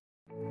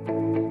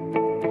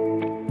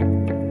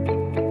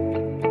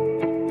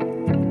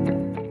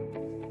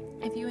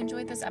 If you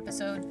enjoyed this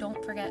episode,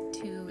 don't forget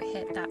to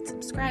hit that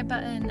subscribe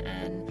button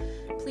and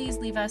please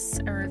leave us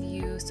a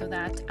review so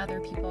that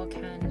other people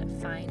can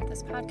find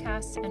this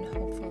podcast and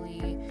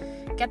hopefully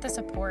get the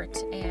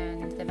support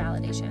and the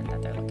validation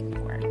that they're looking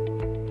for.